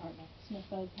school department.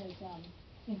 Smithfield has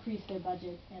increased their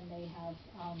budget, and they have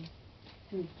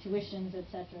through tuitions,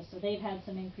 etc. So they've had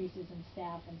some increases in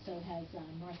staff, and so has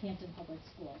Northampton Public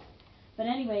Schools. But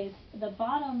anyways, the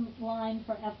bottom line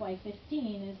for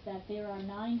FY15 is that there are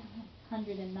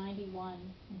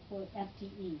 991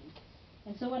 FTEs.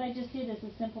 And so what I just did is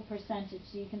a simple percentage.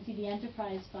 So you can see the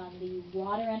enterprise fund, the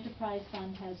water enterprise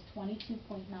fund has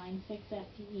 22.96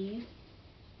 FTEs,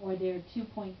 or they're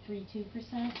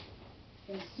 2.32%.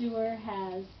 The sewer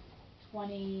has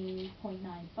 20.95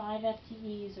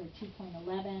 FTEs, or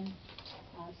 2.11.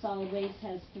 Solid waste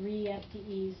has 3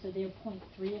 FTEs, so they're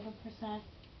 0.3%.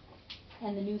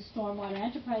 And the new stormwater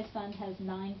enterprise fund has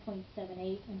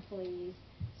 9.78 employees,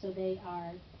 so they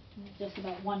are just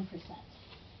about 1%.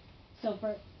 So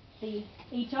for the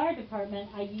HR department,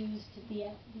 I used the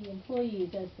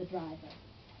employees as the driver.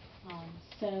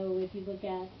 So if you look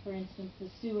at, for instance, the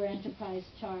sewer enterprise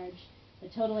charge, the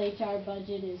total HR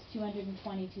budget is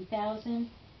 $222,000.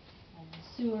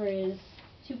 Sewer is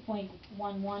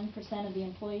 2.11% of the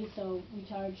employees, so we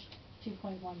charge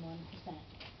 2.11%.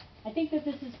 I think that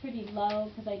this is pretty low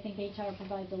because I think HR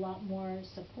provides a lot more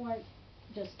support.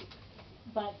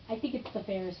 But I think it's the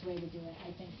fairest way to do it.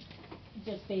 I think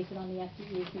just base it on the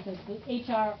FTEs, because the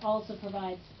HR also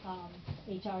provides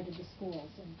HR to the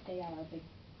schools, and they are a big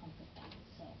hunk of that.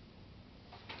 So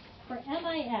for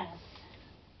MIS,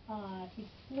 if you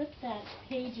flip that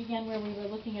page again where we were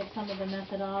looking at some of the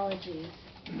methodologies,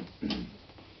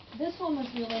 this one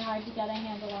was really hard to get a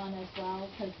handle on as well,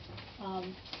 because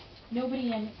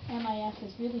nobody in MIS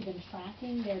has really been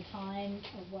tracking their time,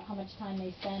 of how much time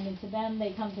they spend, and to them,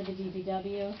 they come to the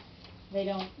DPW. They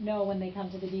don't know when they come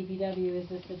to the DPW, is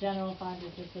this the general fund,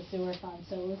 is this the sewer fund?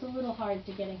 So it was a little hard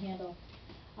to get a handle.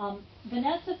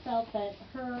 Vanessa felt that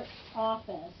her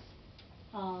office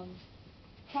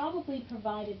probably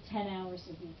provided 10 hours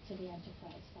a week to the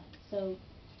enterprise fund. So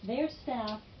they're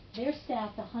staffed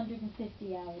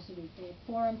 150 hours a week. They have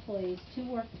 4 employees, 2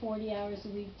 work 40 hours a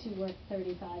week, 2 work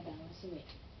 35 hours a week.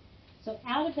 So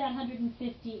out of that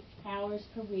 150 hours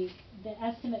per week, the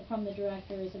estimate from the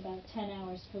director is about 10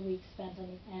 hours per week spent on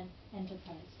the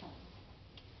enterprise fund.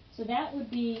 So that would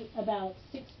be about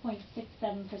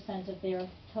 6.67% of their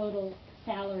total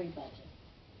salary budget.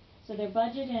 So their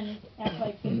budget in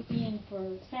FY15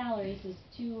 for salaries is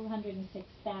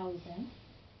 $206,000.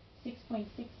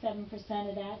 6.67%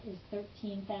 of that is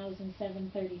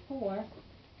 $13,734.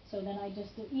 So then I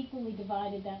just equally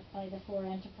divided that by the 4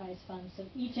 enterprise funds. So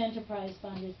each enterprise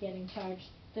fund is getting charged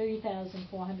 $30,434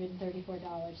 for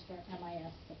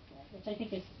MIS support, which I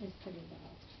think is pretty low.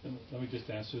 And let me just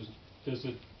ask, Susan, does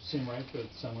it seem right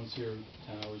that someone's here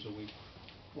 10 hours a week?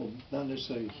 Well, not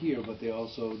necessarily here, but they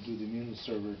also do the Munis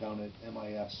server down at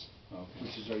MIS,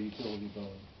 which is our utility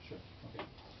billing. Sure, okay.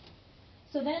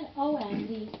 So then OM,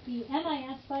 the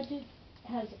MIS budget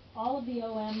has all of the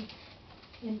OM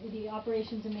in the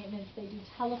operations and maintenance. They do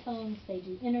telephones, they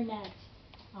do internet,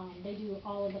 they do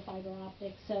all of the fiber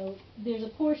optics. So there's a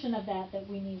portion of that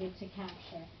we needed to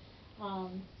capture.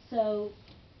 So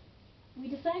we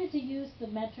decided to use the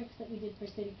metrics that we did for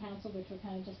City Council, which were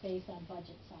kind of just based on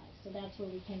budget size. So that's where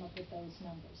we came up with those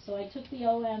numbers. So I took the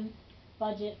OM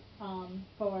budget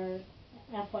for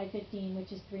FY15,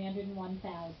 which is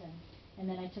 $301,000, and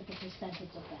then I took a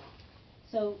percentage of that.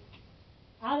 So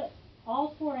out of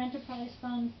all 4 enterprise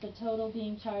funds, the total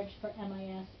being charged for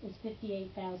MIS is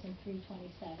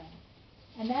 $58,327.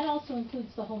 And that also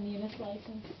includes the whole Munis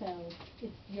license, so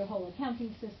it's your whole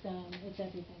accounting system, it's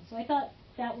everything. So I thought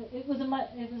that it was a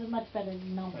much better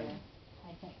number,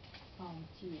 I think,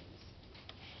 to use.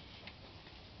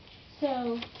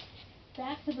 So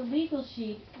back to the legal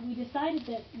sheet, we decided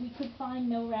that we could find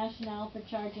no rationale for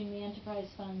charging the enterprise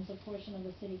funds a portion of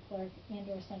the city clerk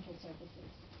and/or central services.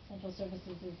 Central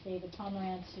services is David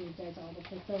Pomerantz, who does all the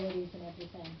facilities and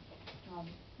everything.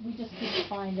 We just couldn't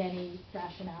find any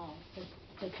rationale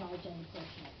to charge any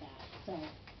portion of that.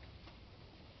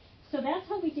 So that's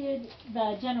how we did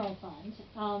the general fund.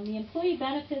 The employee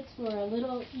benefits were a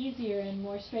little easier and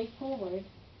more straightforward.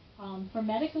 For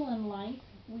medical and life,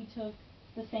 we took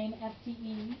the same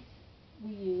FTEs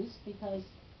we used because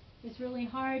it's really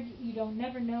hard. You don't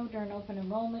never know during open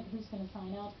enrollment who's going to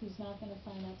sign up, who's not going to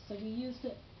sign up. So we used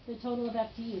the total of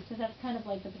FTEs because that's kind of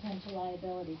like the potential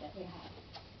liability that we have.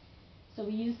 So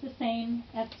we used the same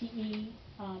FTE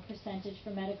percentage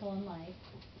for medical and life.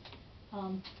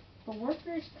 For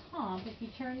workers' comp, if you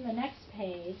turn to the next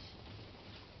page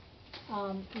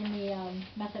in the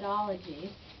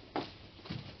methodology,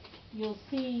 you'll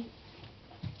see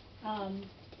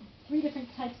 3 different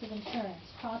types of insurance: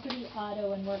 property,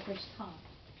 auto, and workers' comp.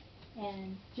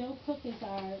 And Joe Cook is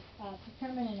our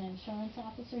procurement and insurance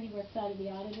officer. He works out of the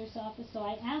auditor's office. So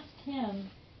I asked him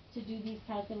to do these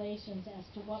calculations as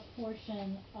to what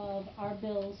portion of our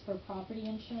bills for property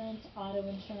insurance, auto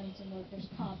insurance, and workers'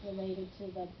 comp related to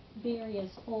the various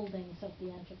holdings of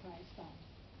the enterprise fund.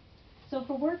 So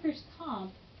for workers'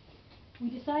 comp, we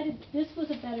decided this was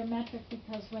a better metric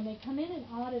because when they come in and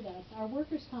audit us, our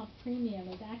workers' comp premium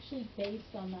is actually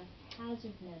based on the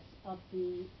hazardness of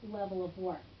the level of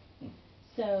work.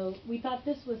 So we thought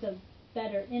this was a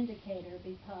better indicator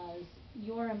because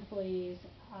your employees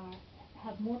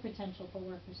have more potential for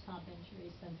workers' comp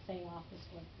injuries than, say, office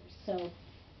workers. So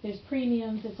there's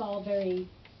premiums. It's all very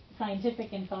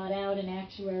scientific and thought out, and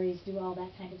actuaries do all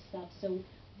that kind of stuff. So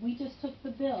we just took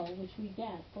the bill, which we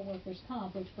get for workers'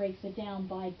 comp, which breaks it down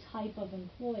by type of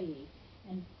employee,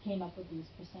 and came up with these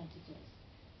percentages.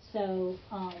 So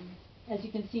as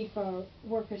you can see, for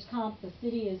workers' comp, the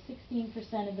city is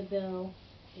 16% of the bill,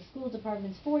 the school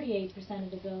department's 48% of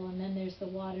the bill, and then there's the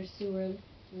water, sewer,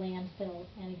 landfill,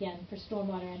 and again, for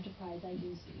stormwater enterprise, I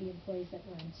used the employees that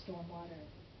were in stormwater,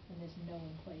 and there's no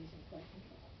employees in flood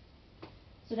control.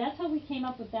 So that's how we came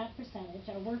up with that percentage.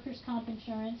 Our workers' comp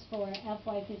insurance for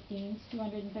FY15 is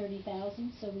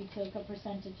 $230,000, so we took a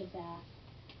percentage of that.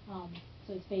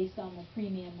 So it's based on the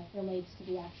premium that relates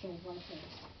to the actual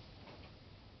workers.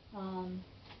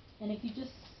 And if you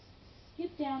just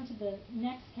skip down to the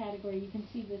next category, you can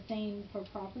see the same for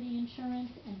property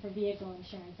insurance and for vehicle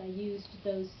insurance. I used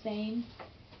those same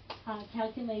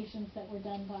calculations that were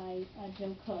done by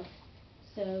Joe Cook.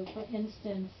 So, for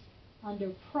instance,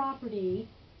 under property,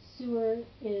 sewer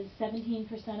is 17%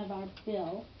 of our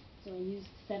bill, so I used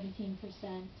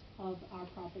 17% of our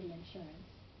property insurance.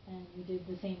 And we did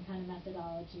the same kind of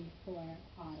methodology for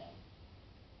auto.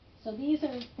 So these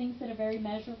are things that are very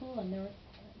measurable, and they're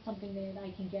something that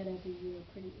I can get every year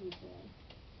pretty easily.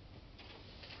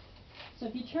 So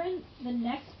if you turn the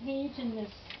next page in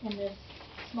this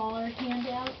smaller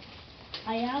handout,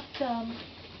 I asked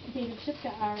David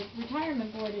Shipka, our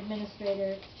retirement board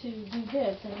administrator, to do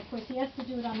this, and of course he has to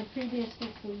do it on the previous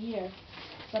fiscal year.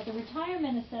 But the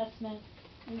retirement assessment,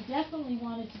 we definitely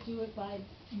wanted to do it by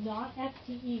not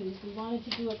FTEs, we wanted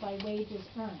to do it by wages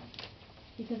earned.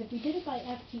 Because if we did it by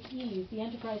FTEs, the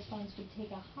enterprise funds would take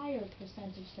a higher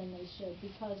percentage than they should,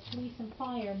 because police and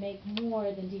fire make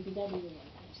more than DPW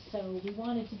workers. So we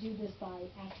wanted to do this by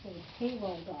actual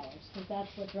payroll dollars, because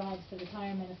that's what drives the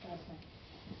retirement assessment.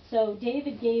 So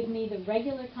David gave me the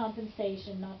regular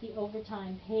compensation, not the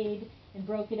overtime paid, and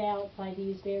broke it out by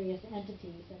these various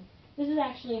entities. And this is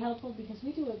actually helpful because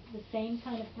we do the same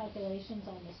kind of calculations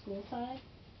on the school side.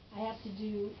 I have to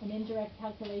do an indirect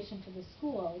calculation for the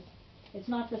schools. It's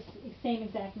not the same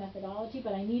exact methodology,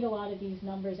 but I need a lot of these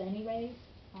numbers anyways,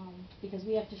 because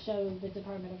we have to show the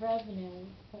Department of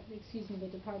the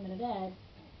Department of Ed,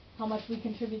 how much we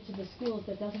contribute to the schools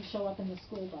that doesn't show up in the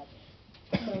school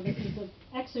budget. So this is an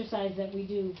exercise that we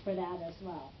do for that as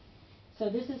well. So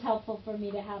this is helpful for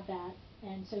me to have that.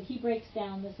 And so he breaks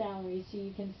down the salaries, so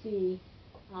you can see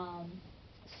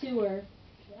sewer,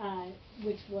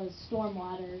 which was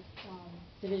stormwater,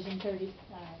 division 30,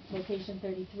 location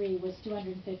 33 was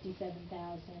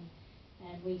 $257,000,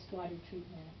 and wastewater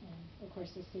treatment, and of course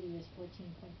the city is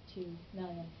 $14.2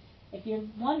 million. If you're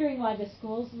wondering why the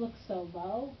schools look so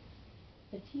low,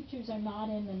 the teachers are not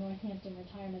in the Northampton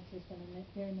retirement system, and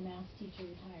they're in the Mass Teacher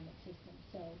Retirement System.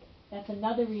 So that's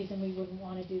another reason we wouldn't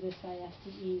want to do this by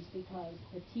FTEs, because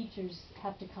the teachers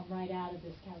have to come right out of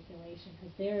this calculation,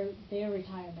 because their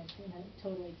retirement's in a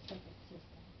totally separate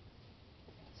system.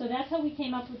 So that's how we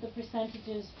came up with the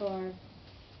percentages for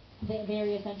the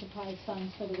various enterprise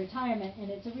funds for the retirement, and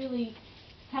it's a really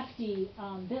hefty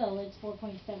bill, it's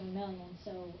 4.7 million,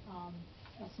 so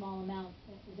a small amount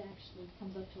is actually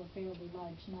comes up to a fairly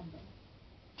large number.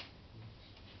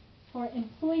 For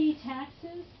employee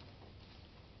taxes,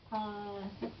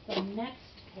 the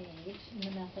next page in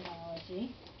the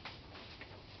methodology,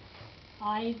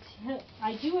 I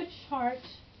do a chart,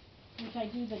 which I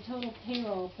do the total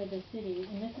payroll for the city,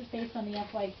 and this is based on the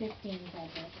FY15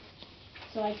 budget.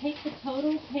 So I take the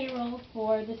total payroll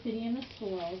for the city and the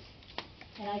schools,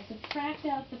 and I subtract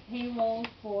out the payroll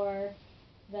for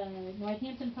the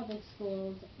Northampton Public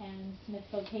Schools and Smith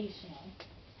Vocational,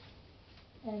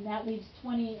 and that leaves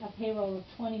a payroll of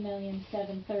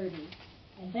 $20,730,000.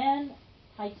 And then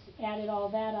I added all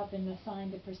that up and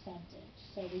assigned a percentage.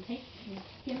 So we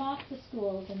skim off the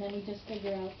schools, and then we just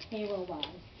figure out payroll-wise,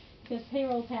 because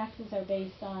payroll taxes are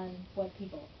based on what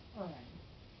people earn.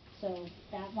 So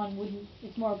that one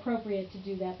it's more appropriate to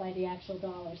do that by the actual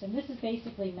dollars. And this is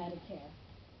basically Medicare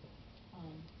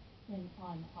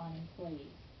on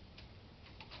employees.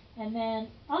 And then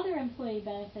other employee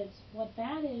benefits, what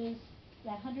that is,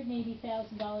 that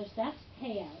 $180,000, that's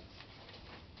payouts.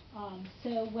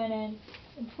 So when an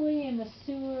employee in the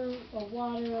sewer or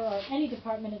water or any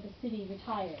department of the city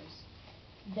retires,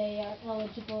 they are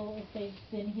eligible, if they've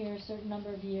been here a certain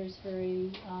number of years, for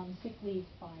a sick leave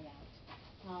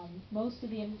buyout. Most of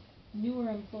the newer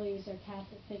employees are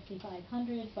capped at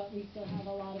 $5,500, but we still have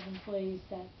a lot of employees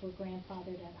that were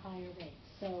grandfathered at higher rates.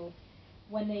 So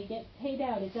when they get paid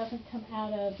out, it doesn't come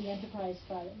out of the enterprise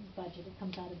budget, it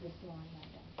comes out of this line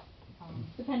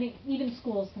item. Even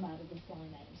schools come out of this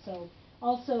line item. So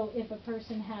also, if a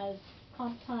person has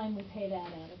comp time, we pay that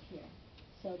out of here.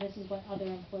 So this is what other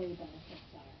employee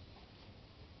benefits are.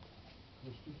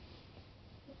 Question?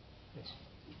 Yes.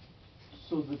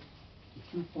 So the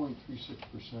 2.36%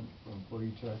 for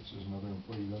employee taxes and other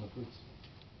employee benefits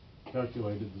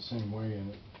calculated the same way,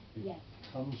 and it yes.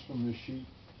 comes from this sheet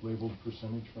labeled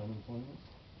percentage for unemployment?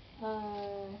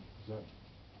 Is that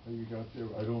how you got there?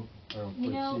 I don't quite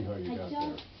see how you got there. I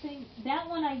don't think that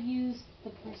one I used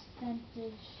the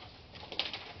percentage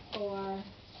for.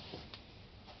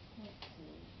 Let's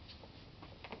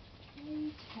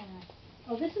see. Tax.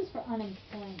 Oh, this is for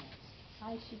unemployment.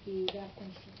 I should be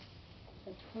referencing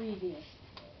the previous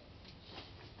page.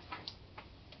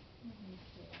 Let me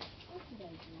see. What did I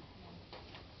do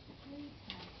here?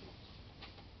 Taxes.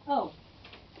 Oh,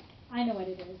 I know what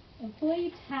it is.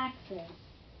 Employee taxes,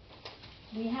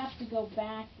 we have to go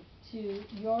back to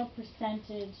your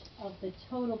percentage of the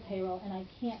total payroll, and I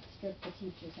can't strip the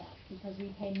teachers out because we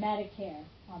pay Medicare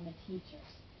on the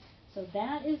teachers. So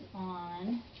that is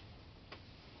on,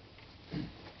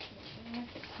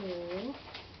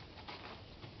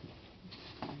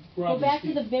 go back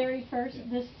to the very first,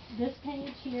 this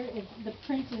page here, the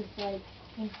print is like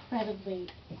incredibly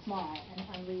small and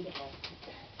unreadable.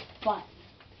 But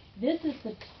this is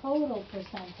the total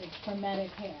percentage for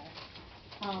Medicare.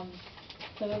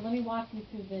 So let me walk you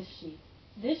through this sheet.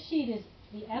 This sheet is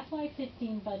the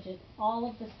FY15 budget, all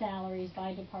of the salaries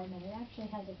by department. It actually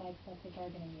has it by collective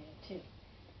bargaining unit too.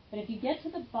 But if you get to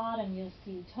the bottom, you'll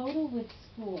see total with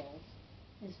schools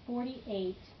is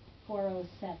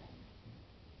 $48,407.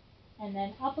 And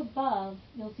then up above,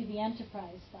 you'll see the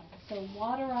enterprise fund. So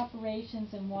water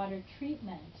operations and water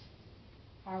treatment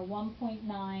are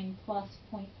 1.9 plus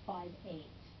 0.58.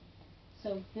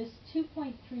 So this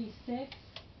 2.36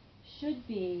 should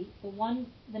be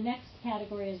the next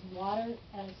category is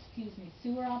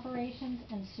sewer operations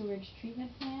and sewage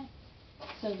treatment plant.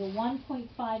 So the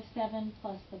 1.57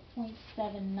 plus the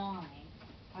 0.79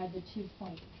 are the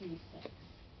 2.36.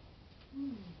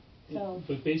 So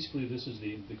but basically, this is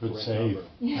the Good correct save. number.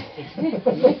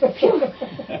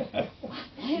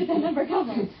 Where did that number come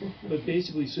from? But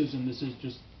basically, Susan, it's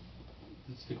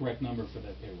the correct number for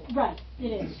that payroll. Right, it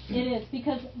is. It is,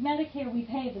 because Medicare, we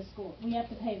pay the school. We have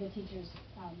to pay the teachers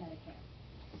Medicare.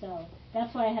 So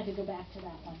that's why I had to go back to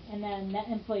that one. And then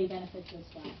employee benefits as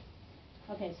well.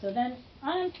 Okay, so then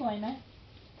unemployment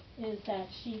is that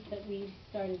sheet that we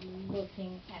started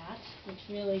looking at, which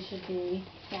really should be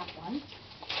that one.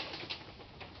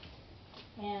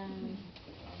 And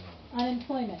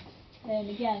unemployment. And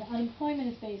again, unemployment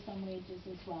is based on wages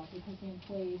as well, because the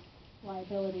employee's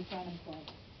liability for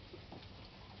unemployment.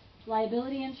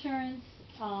 Liability insurance,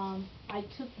 I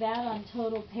took that on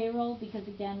total payroll because,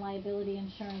 again, liability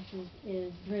insurance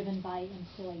is driven by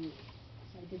employees.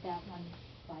 So I did that one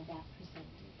by that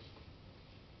percentage.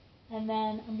 And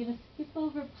then I'm going to skip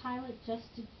over pilot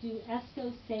just to do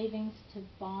ESCO savings to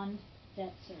bond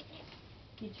debt service.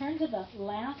 If you turn to the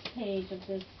last page of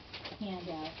this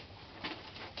handout,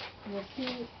 you'll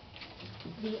see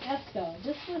the ESCO.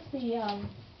 This was the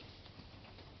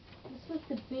This was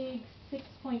the big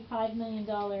 $6.5 million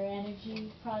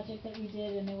energy project that we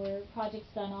did, and there were projects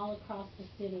done all across the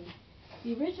city.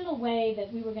 The original way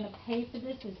that we were going to pay for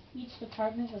this is each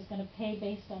department was going to pay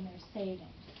based on their savings.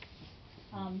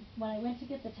 When I went to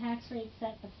get the tax rate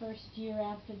set the first year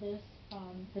after this,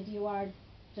 the DOR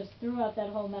just threw out that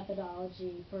whole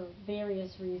methodology for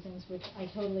various reasons, which I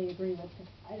totally agree with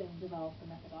because I didn't develop the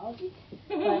methodology.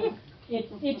 But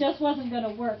it just wasn't going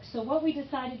to work. So what we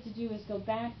decided to do is go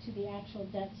back to the actual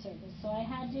debt service. So I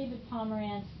had David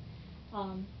Pomerantz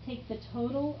take the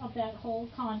total of that whole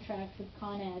contract with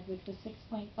Con Ed, which was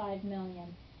 $6.5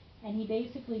 million, and he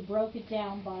basically broke it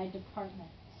down by department.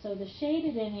 So the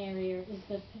shaded in area is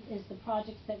the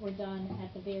projects that were done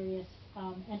at the various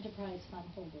enterprise fund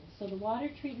holdings. So the water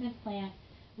treatment plant,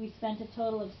 we spent a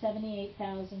total of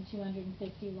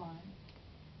 $78,251.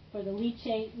 For the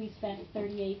leachate, we spent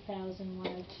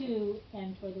 $38,102,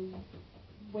 and for the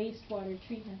wastewater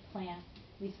treatment plant,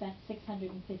 we spent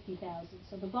 $650,000.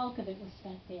 So the bulk of it was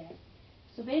spent there.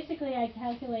 So basically, I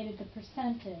calculated the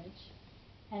percentage,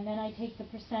 and then I take the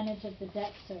percentage of the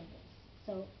debt service.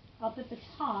 So up at the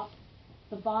top,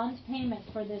 the bond payment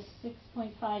for this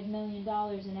 $6.5 million in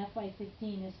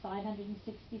FY15 is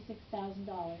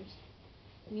 $566,000.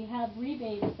 We have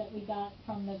rebates that we got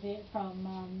from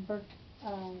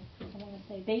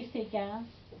Bay State Gas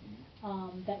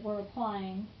that we're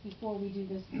applying before we do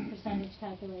this percentage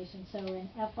calculation. So in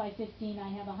FY15, I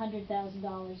have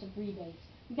 $100,000 of rebates.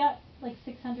 We got like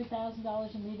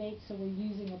 $600,000 in rebates, so we're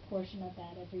using a portion of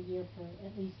that every year for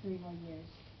at least 3 more years.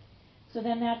 So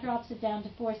then that drops it down to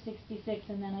 $466,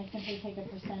 and then I simply take a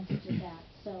percentage of that.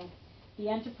 So the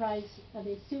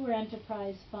sewer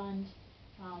enterprise fund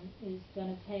is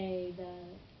going to pay the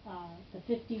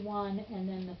 51, and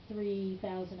then the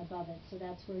 3,000 above it. So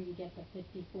that's where you get the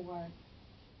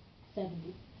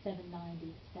 54,790.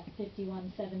 It's that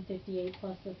 51,758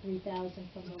 plus the 3,000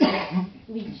 from the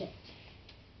leachate.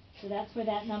 So that's where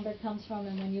that number comes from.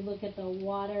 And when you look at the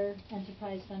water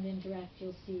enterprise fund indirect,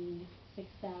 you'll see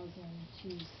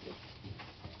 6,260.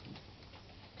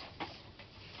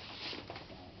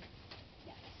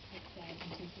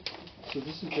 So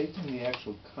this is based on the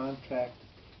actual contract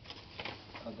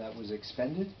that was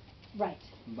expended? Right.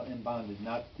 And bonded,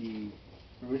 not the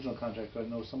original contract. I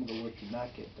know some of the work did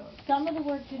not get done. Some of the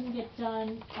work didn't get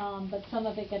done, but some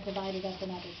of it got divided up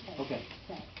in other places. Okay.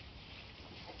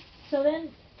 So then,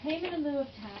 payment in lieu of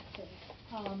taxes.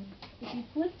 If you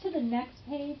flip to the next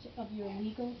page of your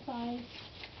legal side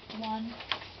one,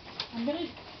 I'm going to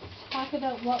talk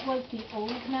about what was the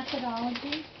old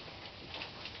methodology.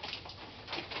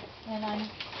 And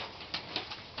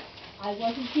I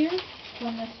wasn't here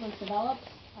when this was developed,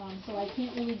 so I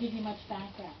can't really give you much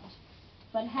background.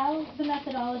 But how the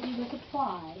methodology was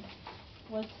applied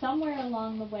was somewhere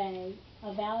along the way,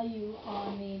 a value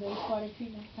on the wastewater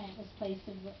treatment plant was placed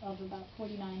of about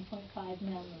 $49.5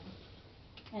 million.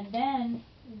 And then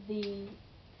the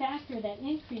factor that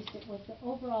increased it was the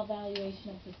overall valuation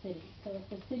of the city. So if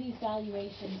the city's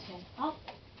valuations went up,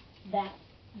 that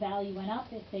value went up.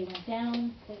 If they went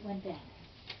down, it went down.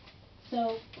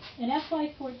 So in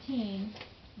FY14,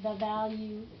 the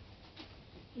value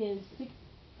is,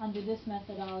 under this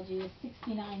methodology, is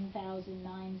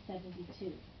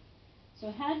 $69,972.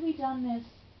 So had we done this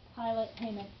pilot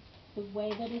payment the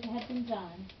way that it had been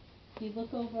done, if you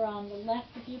look over on the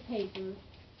left of your paper,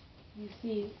 you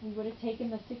see we would have taken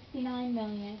the $69.9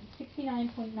 million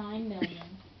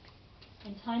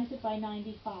and times it by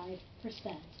 95%.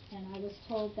 And I was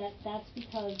told that that's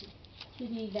because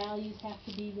city values have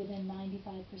to be within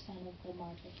 95% of the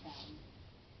market value.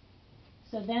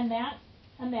 So then that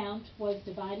amount was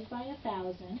divided by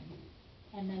 1,000,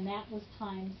 and then that was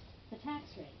times the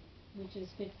tax rate, which is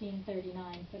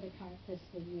 $15.39 for the current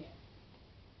fiscal year.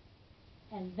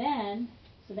 And then,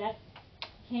 so that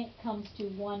comes to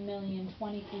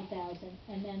 $1,023,000,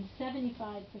 and then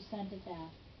 75% of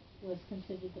that was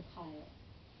considered the pilot.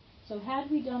 So had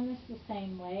we done this the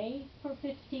same way for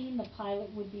 15, the pilot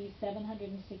would be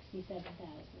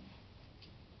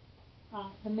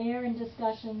 $767,000. The mayor, in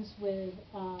discussions with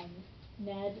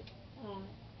Ned,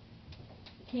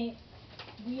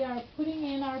 we are putting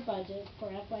in our budget for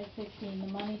FY15 the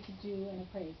money to do an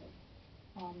appraisal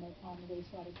on the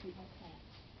wastewater treatment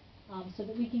plant, so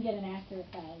that we can get an accurate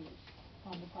value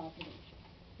on the property.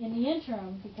 In the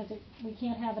interim, because we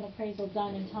can't have an appraisal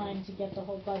done in time to get the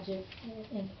whole budget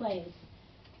in place,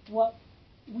 what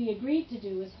we agreed to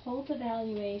do is hold the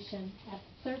valuation at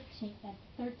 13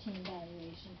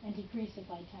 valuation and decrease it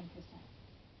by 10%.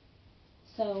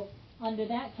 So under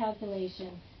that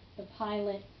calculation, the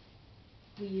pilot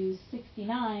we use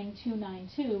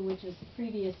 69,292, which is the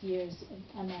previous year's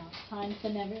amount, times the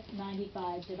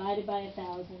 95, divided by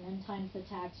 1,000, and times the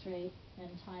tax rate, and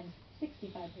times 65%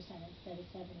 instead of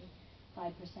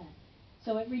 75%.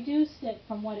 So it reduced it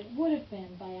from what it would have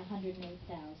been by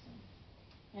 108,000.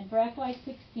 And for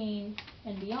FY16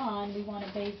 and beyond, we want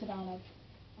to base it on an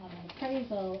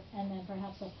appraisal and then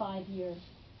perhaps a 5-year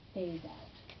phase out.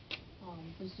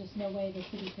 There's just no way the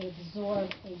city could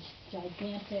absorb a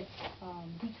gigantic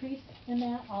decrease in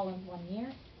that all in 1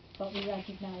 year, but we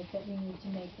recognize that we need to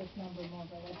make this number more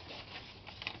realistic.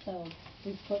 So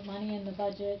we've put money in the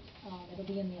budget. It'll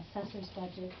be in the assessor's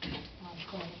budget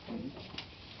for an appraisal.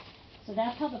 So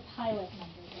that's how the pilot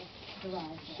number was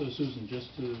derived. So Susan,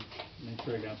 just to make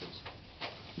sure I got this,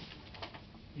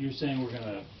 you're saying we're going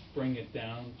to bring it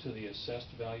down to the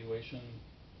assessed valuation,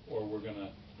 or we're going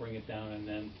to bring it down and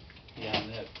then beyond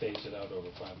that phase it out over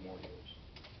 5 more years?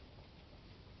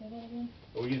 Say that again?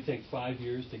 Are we going to take 5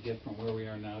 years to get from where we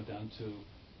are now down to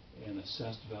an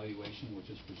assessed valuation, which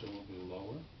is presumably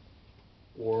lower?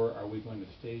 Or are we going to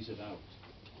phase it out?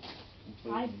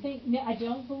 I think, no, I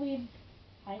don't believe,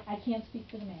 I can't speak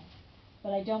for the mayor,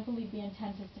 but I don't believe the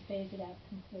intent is to phase it out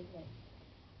completely.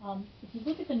 If you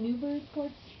look at the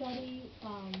Newburyport study,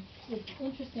 it's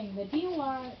interesting. The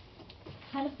DOR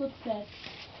kind of looks at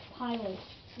pilots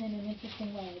in an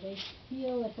interesting way. They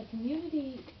feel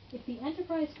if the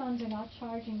enterprise funds are not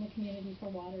charging the community for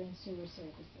water and sewer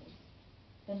services,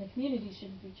 then the community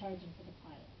shouldn't be charging for the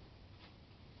pilot.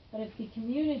 But if the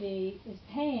community is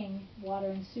paying water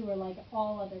and sewer like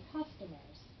all other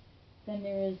customers, then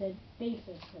there is a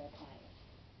basis for a pilot.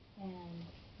 And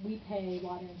we pay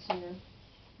water and sewer,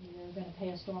 we're going to pay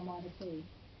a stormwater fee.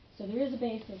 So there is a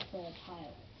basis for a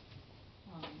pilot.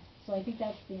 So I think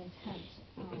that's the intent.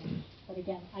 But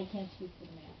again, I can't speak for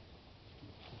the mayor.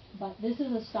 But this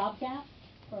is a stopgap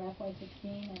for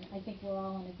FY16, and I think we're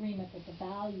all in agreement that the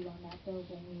value on that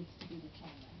building needs to be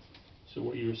determined. So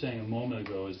what you were saying a moment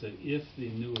ago is that if the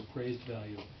new appraised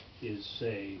value is,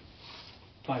 say,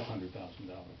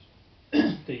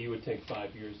 $500,000, that you would take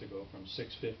 5 years to go from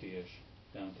 650-ish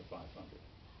down to 500.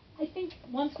 I think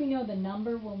once we know the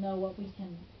number, we'll know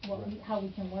how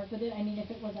we can work with it. I mean, if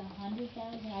it was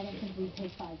 100,000, I don't think we'd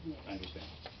take 5 years. I understand.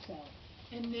 So.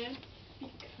 And that's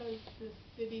because the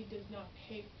city does not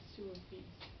pay sewer fees.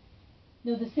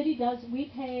 No, the city does.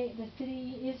 The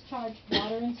city is charged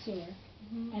water and sewer,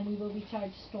 and we will be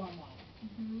charged stormwater.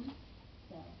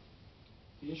 So.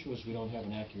 The issue is we don't have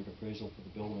an accurate appraisal for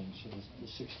the building, so the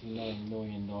 $69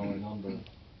 million number, and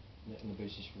the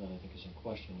basis for that I think is in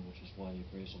question, which is why the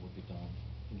appraisal would be done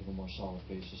and give a more solid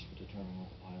basis for determining what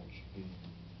the pilot should be.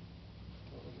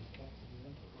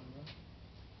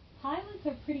 Pilots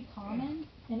are pretty common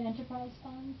in enterprise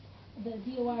funds. The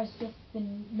DOR has just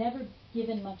been never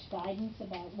given much guidance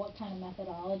about what kind of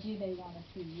methodology they want to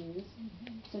see used.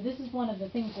 So this is one of the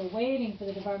things we're waiting for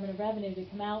the Department of Revenue to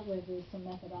come out with, is some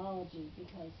methodology,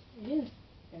 because it is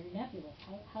very nebulous.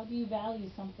 How do you value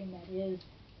something that is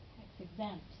tax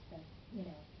exempt? That,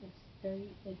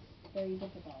 it's very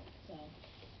difficult. So.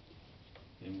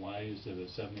 And why is it a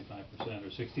 75% or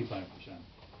 65%?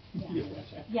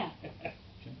 Yeah.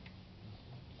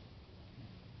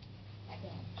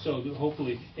 So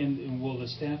hopefully, and will the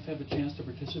staff have a chance to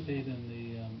participate in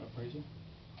the appraisal?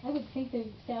 I would think the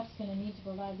staff's going to need to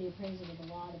provide the appraiser with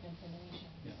a lot of information.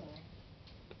 Yeah. So.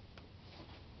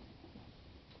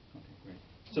 Okay, great.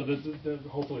 So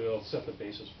hopefully they'll set the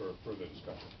basis for further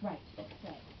discussion. Right. Okay.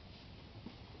 Right.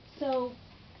 So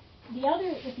the other,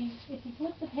 if you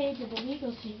flip the page of the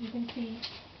legal sheet, you can see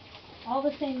all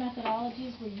the same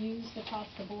methodologies were used across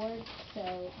the board.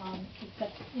 So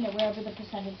except wherever the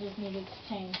percentages needed to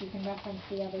change, you can reference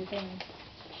the other things.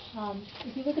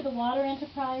 If you look at the water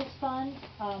enterprise fund,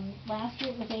 last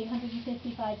year it was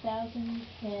 $855,000.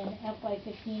 In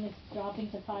FY15, it's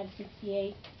dropping to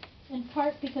 $568,000. In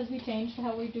part because we changed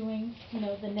how we're doing, the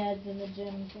NEDs and the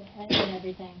gyms and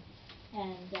everything.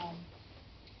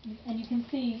 And you can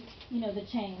see, the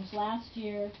change. Last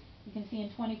year, you can see in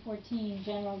 2014,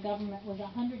 general government was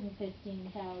 $115,000,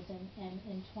 and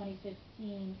in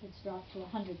 2015, it's dropped to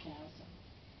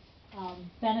 $100,000.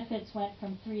 Benefits went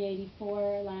from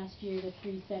 $384 last year to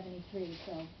 $373,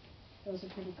 so those are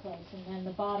pretty close. And then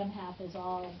the bottom half is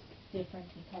all different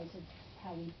because of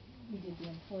how we did the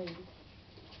employees.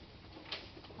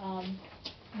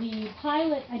 The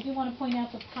pilot, I do want to point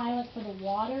out the pilot for the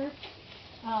water.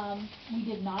 We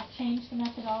did not change the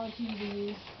methodology. We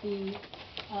used the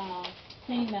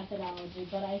same methodology,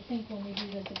 but I think when we do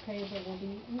this appraisal,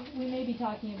 we may be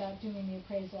talking about doing the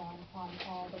appraisal on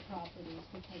all the properties,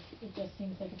 because it just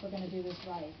seems like if we're going to do this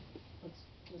right, let's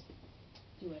just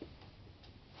do it.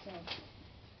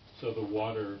 So the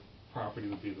water property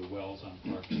would be the wells on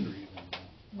Park Street and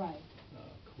Right.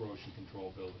 corrosion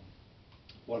control building.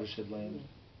 Watershed land.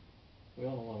 We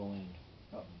own a lot of land,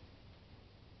 Oh.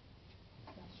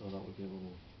 so that would be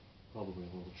probably a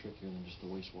little trickier than just the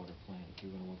wastewater plant, if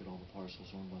you're gonna look at all the parcels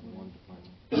owned by the water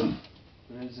department.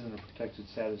 But it is in a protected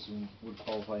status and would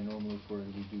qualify normally for a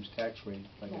reduced tax rate,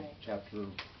 like a Right. chapter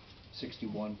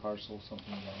 61 parcel,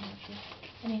 something of that nature.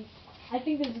 I mean, I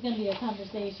think this is gonna be a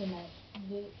conversation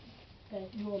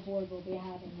that your board will be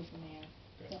having with the mayor.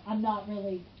 So I'm not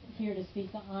really here to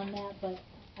speak on that, but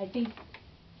I think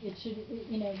it should,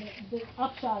 the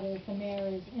upshot is the mayor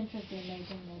is interested in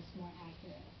making this more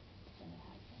accurate than it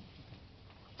has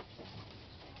been.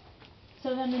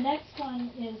 So then the next one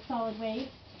is solid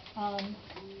waste,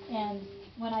 and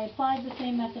when I applied the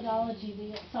same methodology,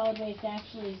 the solid waste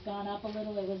actually has gone up a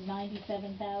little. It was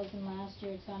 97,000 last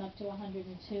year, it's gone up to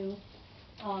 102.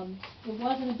 It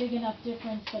wasn't a big enough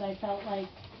difference that I felt like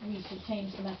we should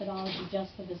change the methodology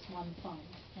just for this one fund.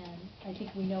 And I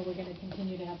think we know we're gonna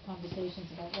continue to have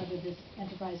conversations about whether this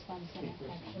enterprise fund's gonna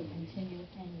actually continue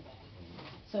anyway.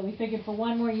 So we figured for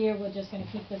one more year, we're just gonna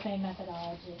keep the same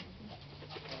methodology.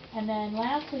 And then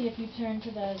lastly, if you turn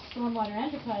to the stormwater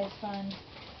enterprise fund,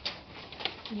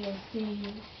 you'll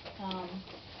see,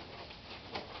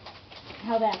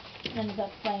 how that ends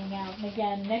up playing out. And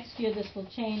again, next year this will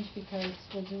change because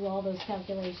we'll do all those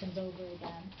calculations over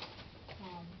again.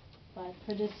 But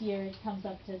for this year, it comes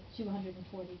up to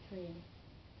 243,000.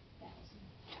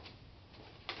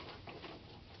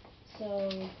 So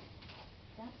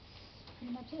that's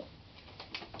pretty much it.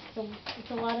 So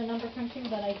it's a lot of number crunching,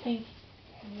 but I think,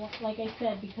 like I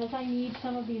said, because I need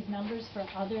some of these numbers for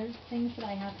other things that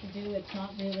I have to do, it's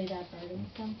not really that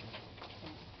burdensome.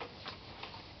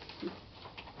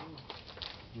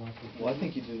 Well, I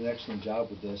think you did an excellent job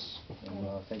with this, and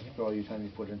thank you for all your time you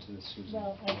put into this, Susan.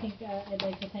 Well, I think I'd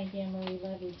like to thank Anne Marie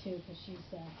Levy too, because she's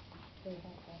very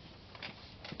helpful.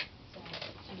 So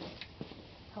she was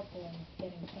helpful in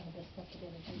getting some of this stuff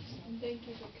together too. So. And thank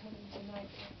you for coming tonight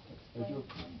to I do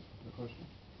explain. have a question.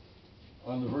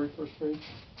 On the very first page,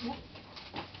 Yep.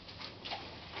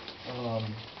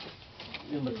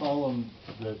 in the column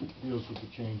that deals with the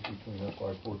change between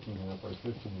FY14 and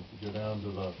FY15, if you go down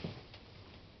to the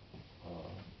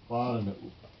bottom,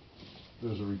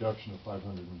 there's a reduction of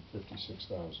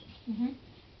 556,000. Mm-hmm.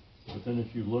 But then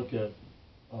if you look at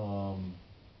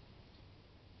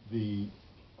the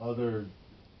other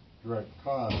direct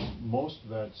costs, most of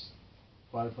that's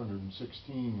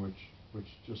 516, which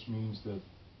just means that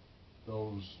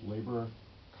those labor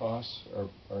costs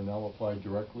are now applied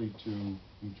directly to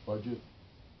each budget.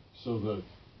 So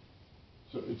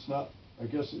it's not, I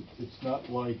guess it's not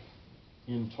like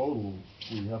in total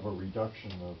we have a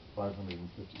reduction of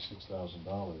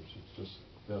 $556,000. It's just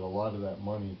that a lot of that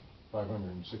money,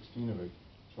 516 of it,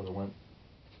 sort of went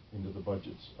into the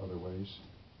budgets other ways.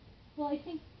 Well, I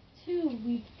think too,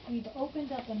 we've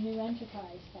opened up a new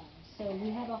enterprise fund. So we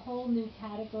have a whole new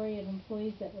category of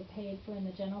employees that were paid for in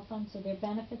the general fund. So their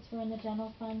benefits were in the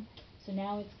general fund. So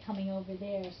now it's coming over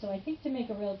there. So I think to make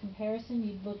a real comparison,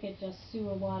 you'd look at just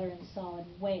sewer, water, and solid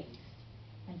waste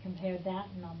and compare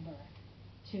that number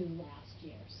to last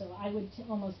year. So I would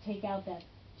almost take out that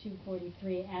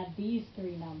 243, add these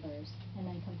three numbers, and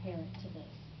then compare it to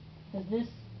this. Because this,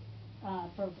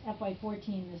 for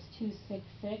FY14, this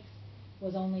 266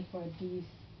 was only for these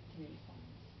three funds.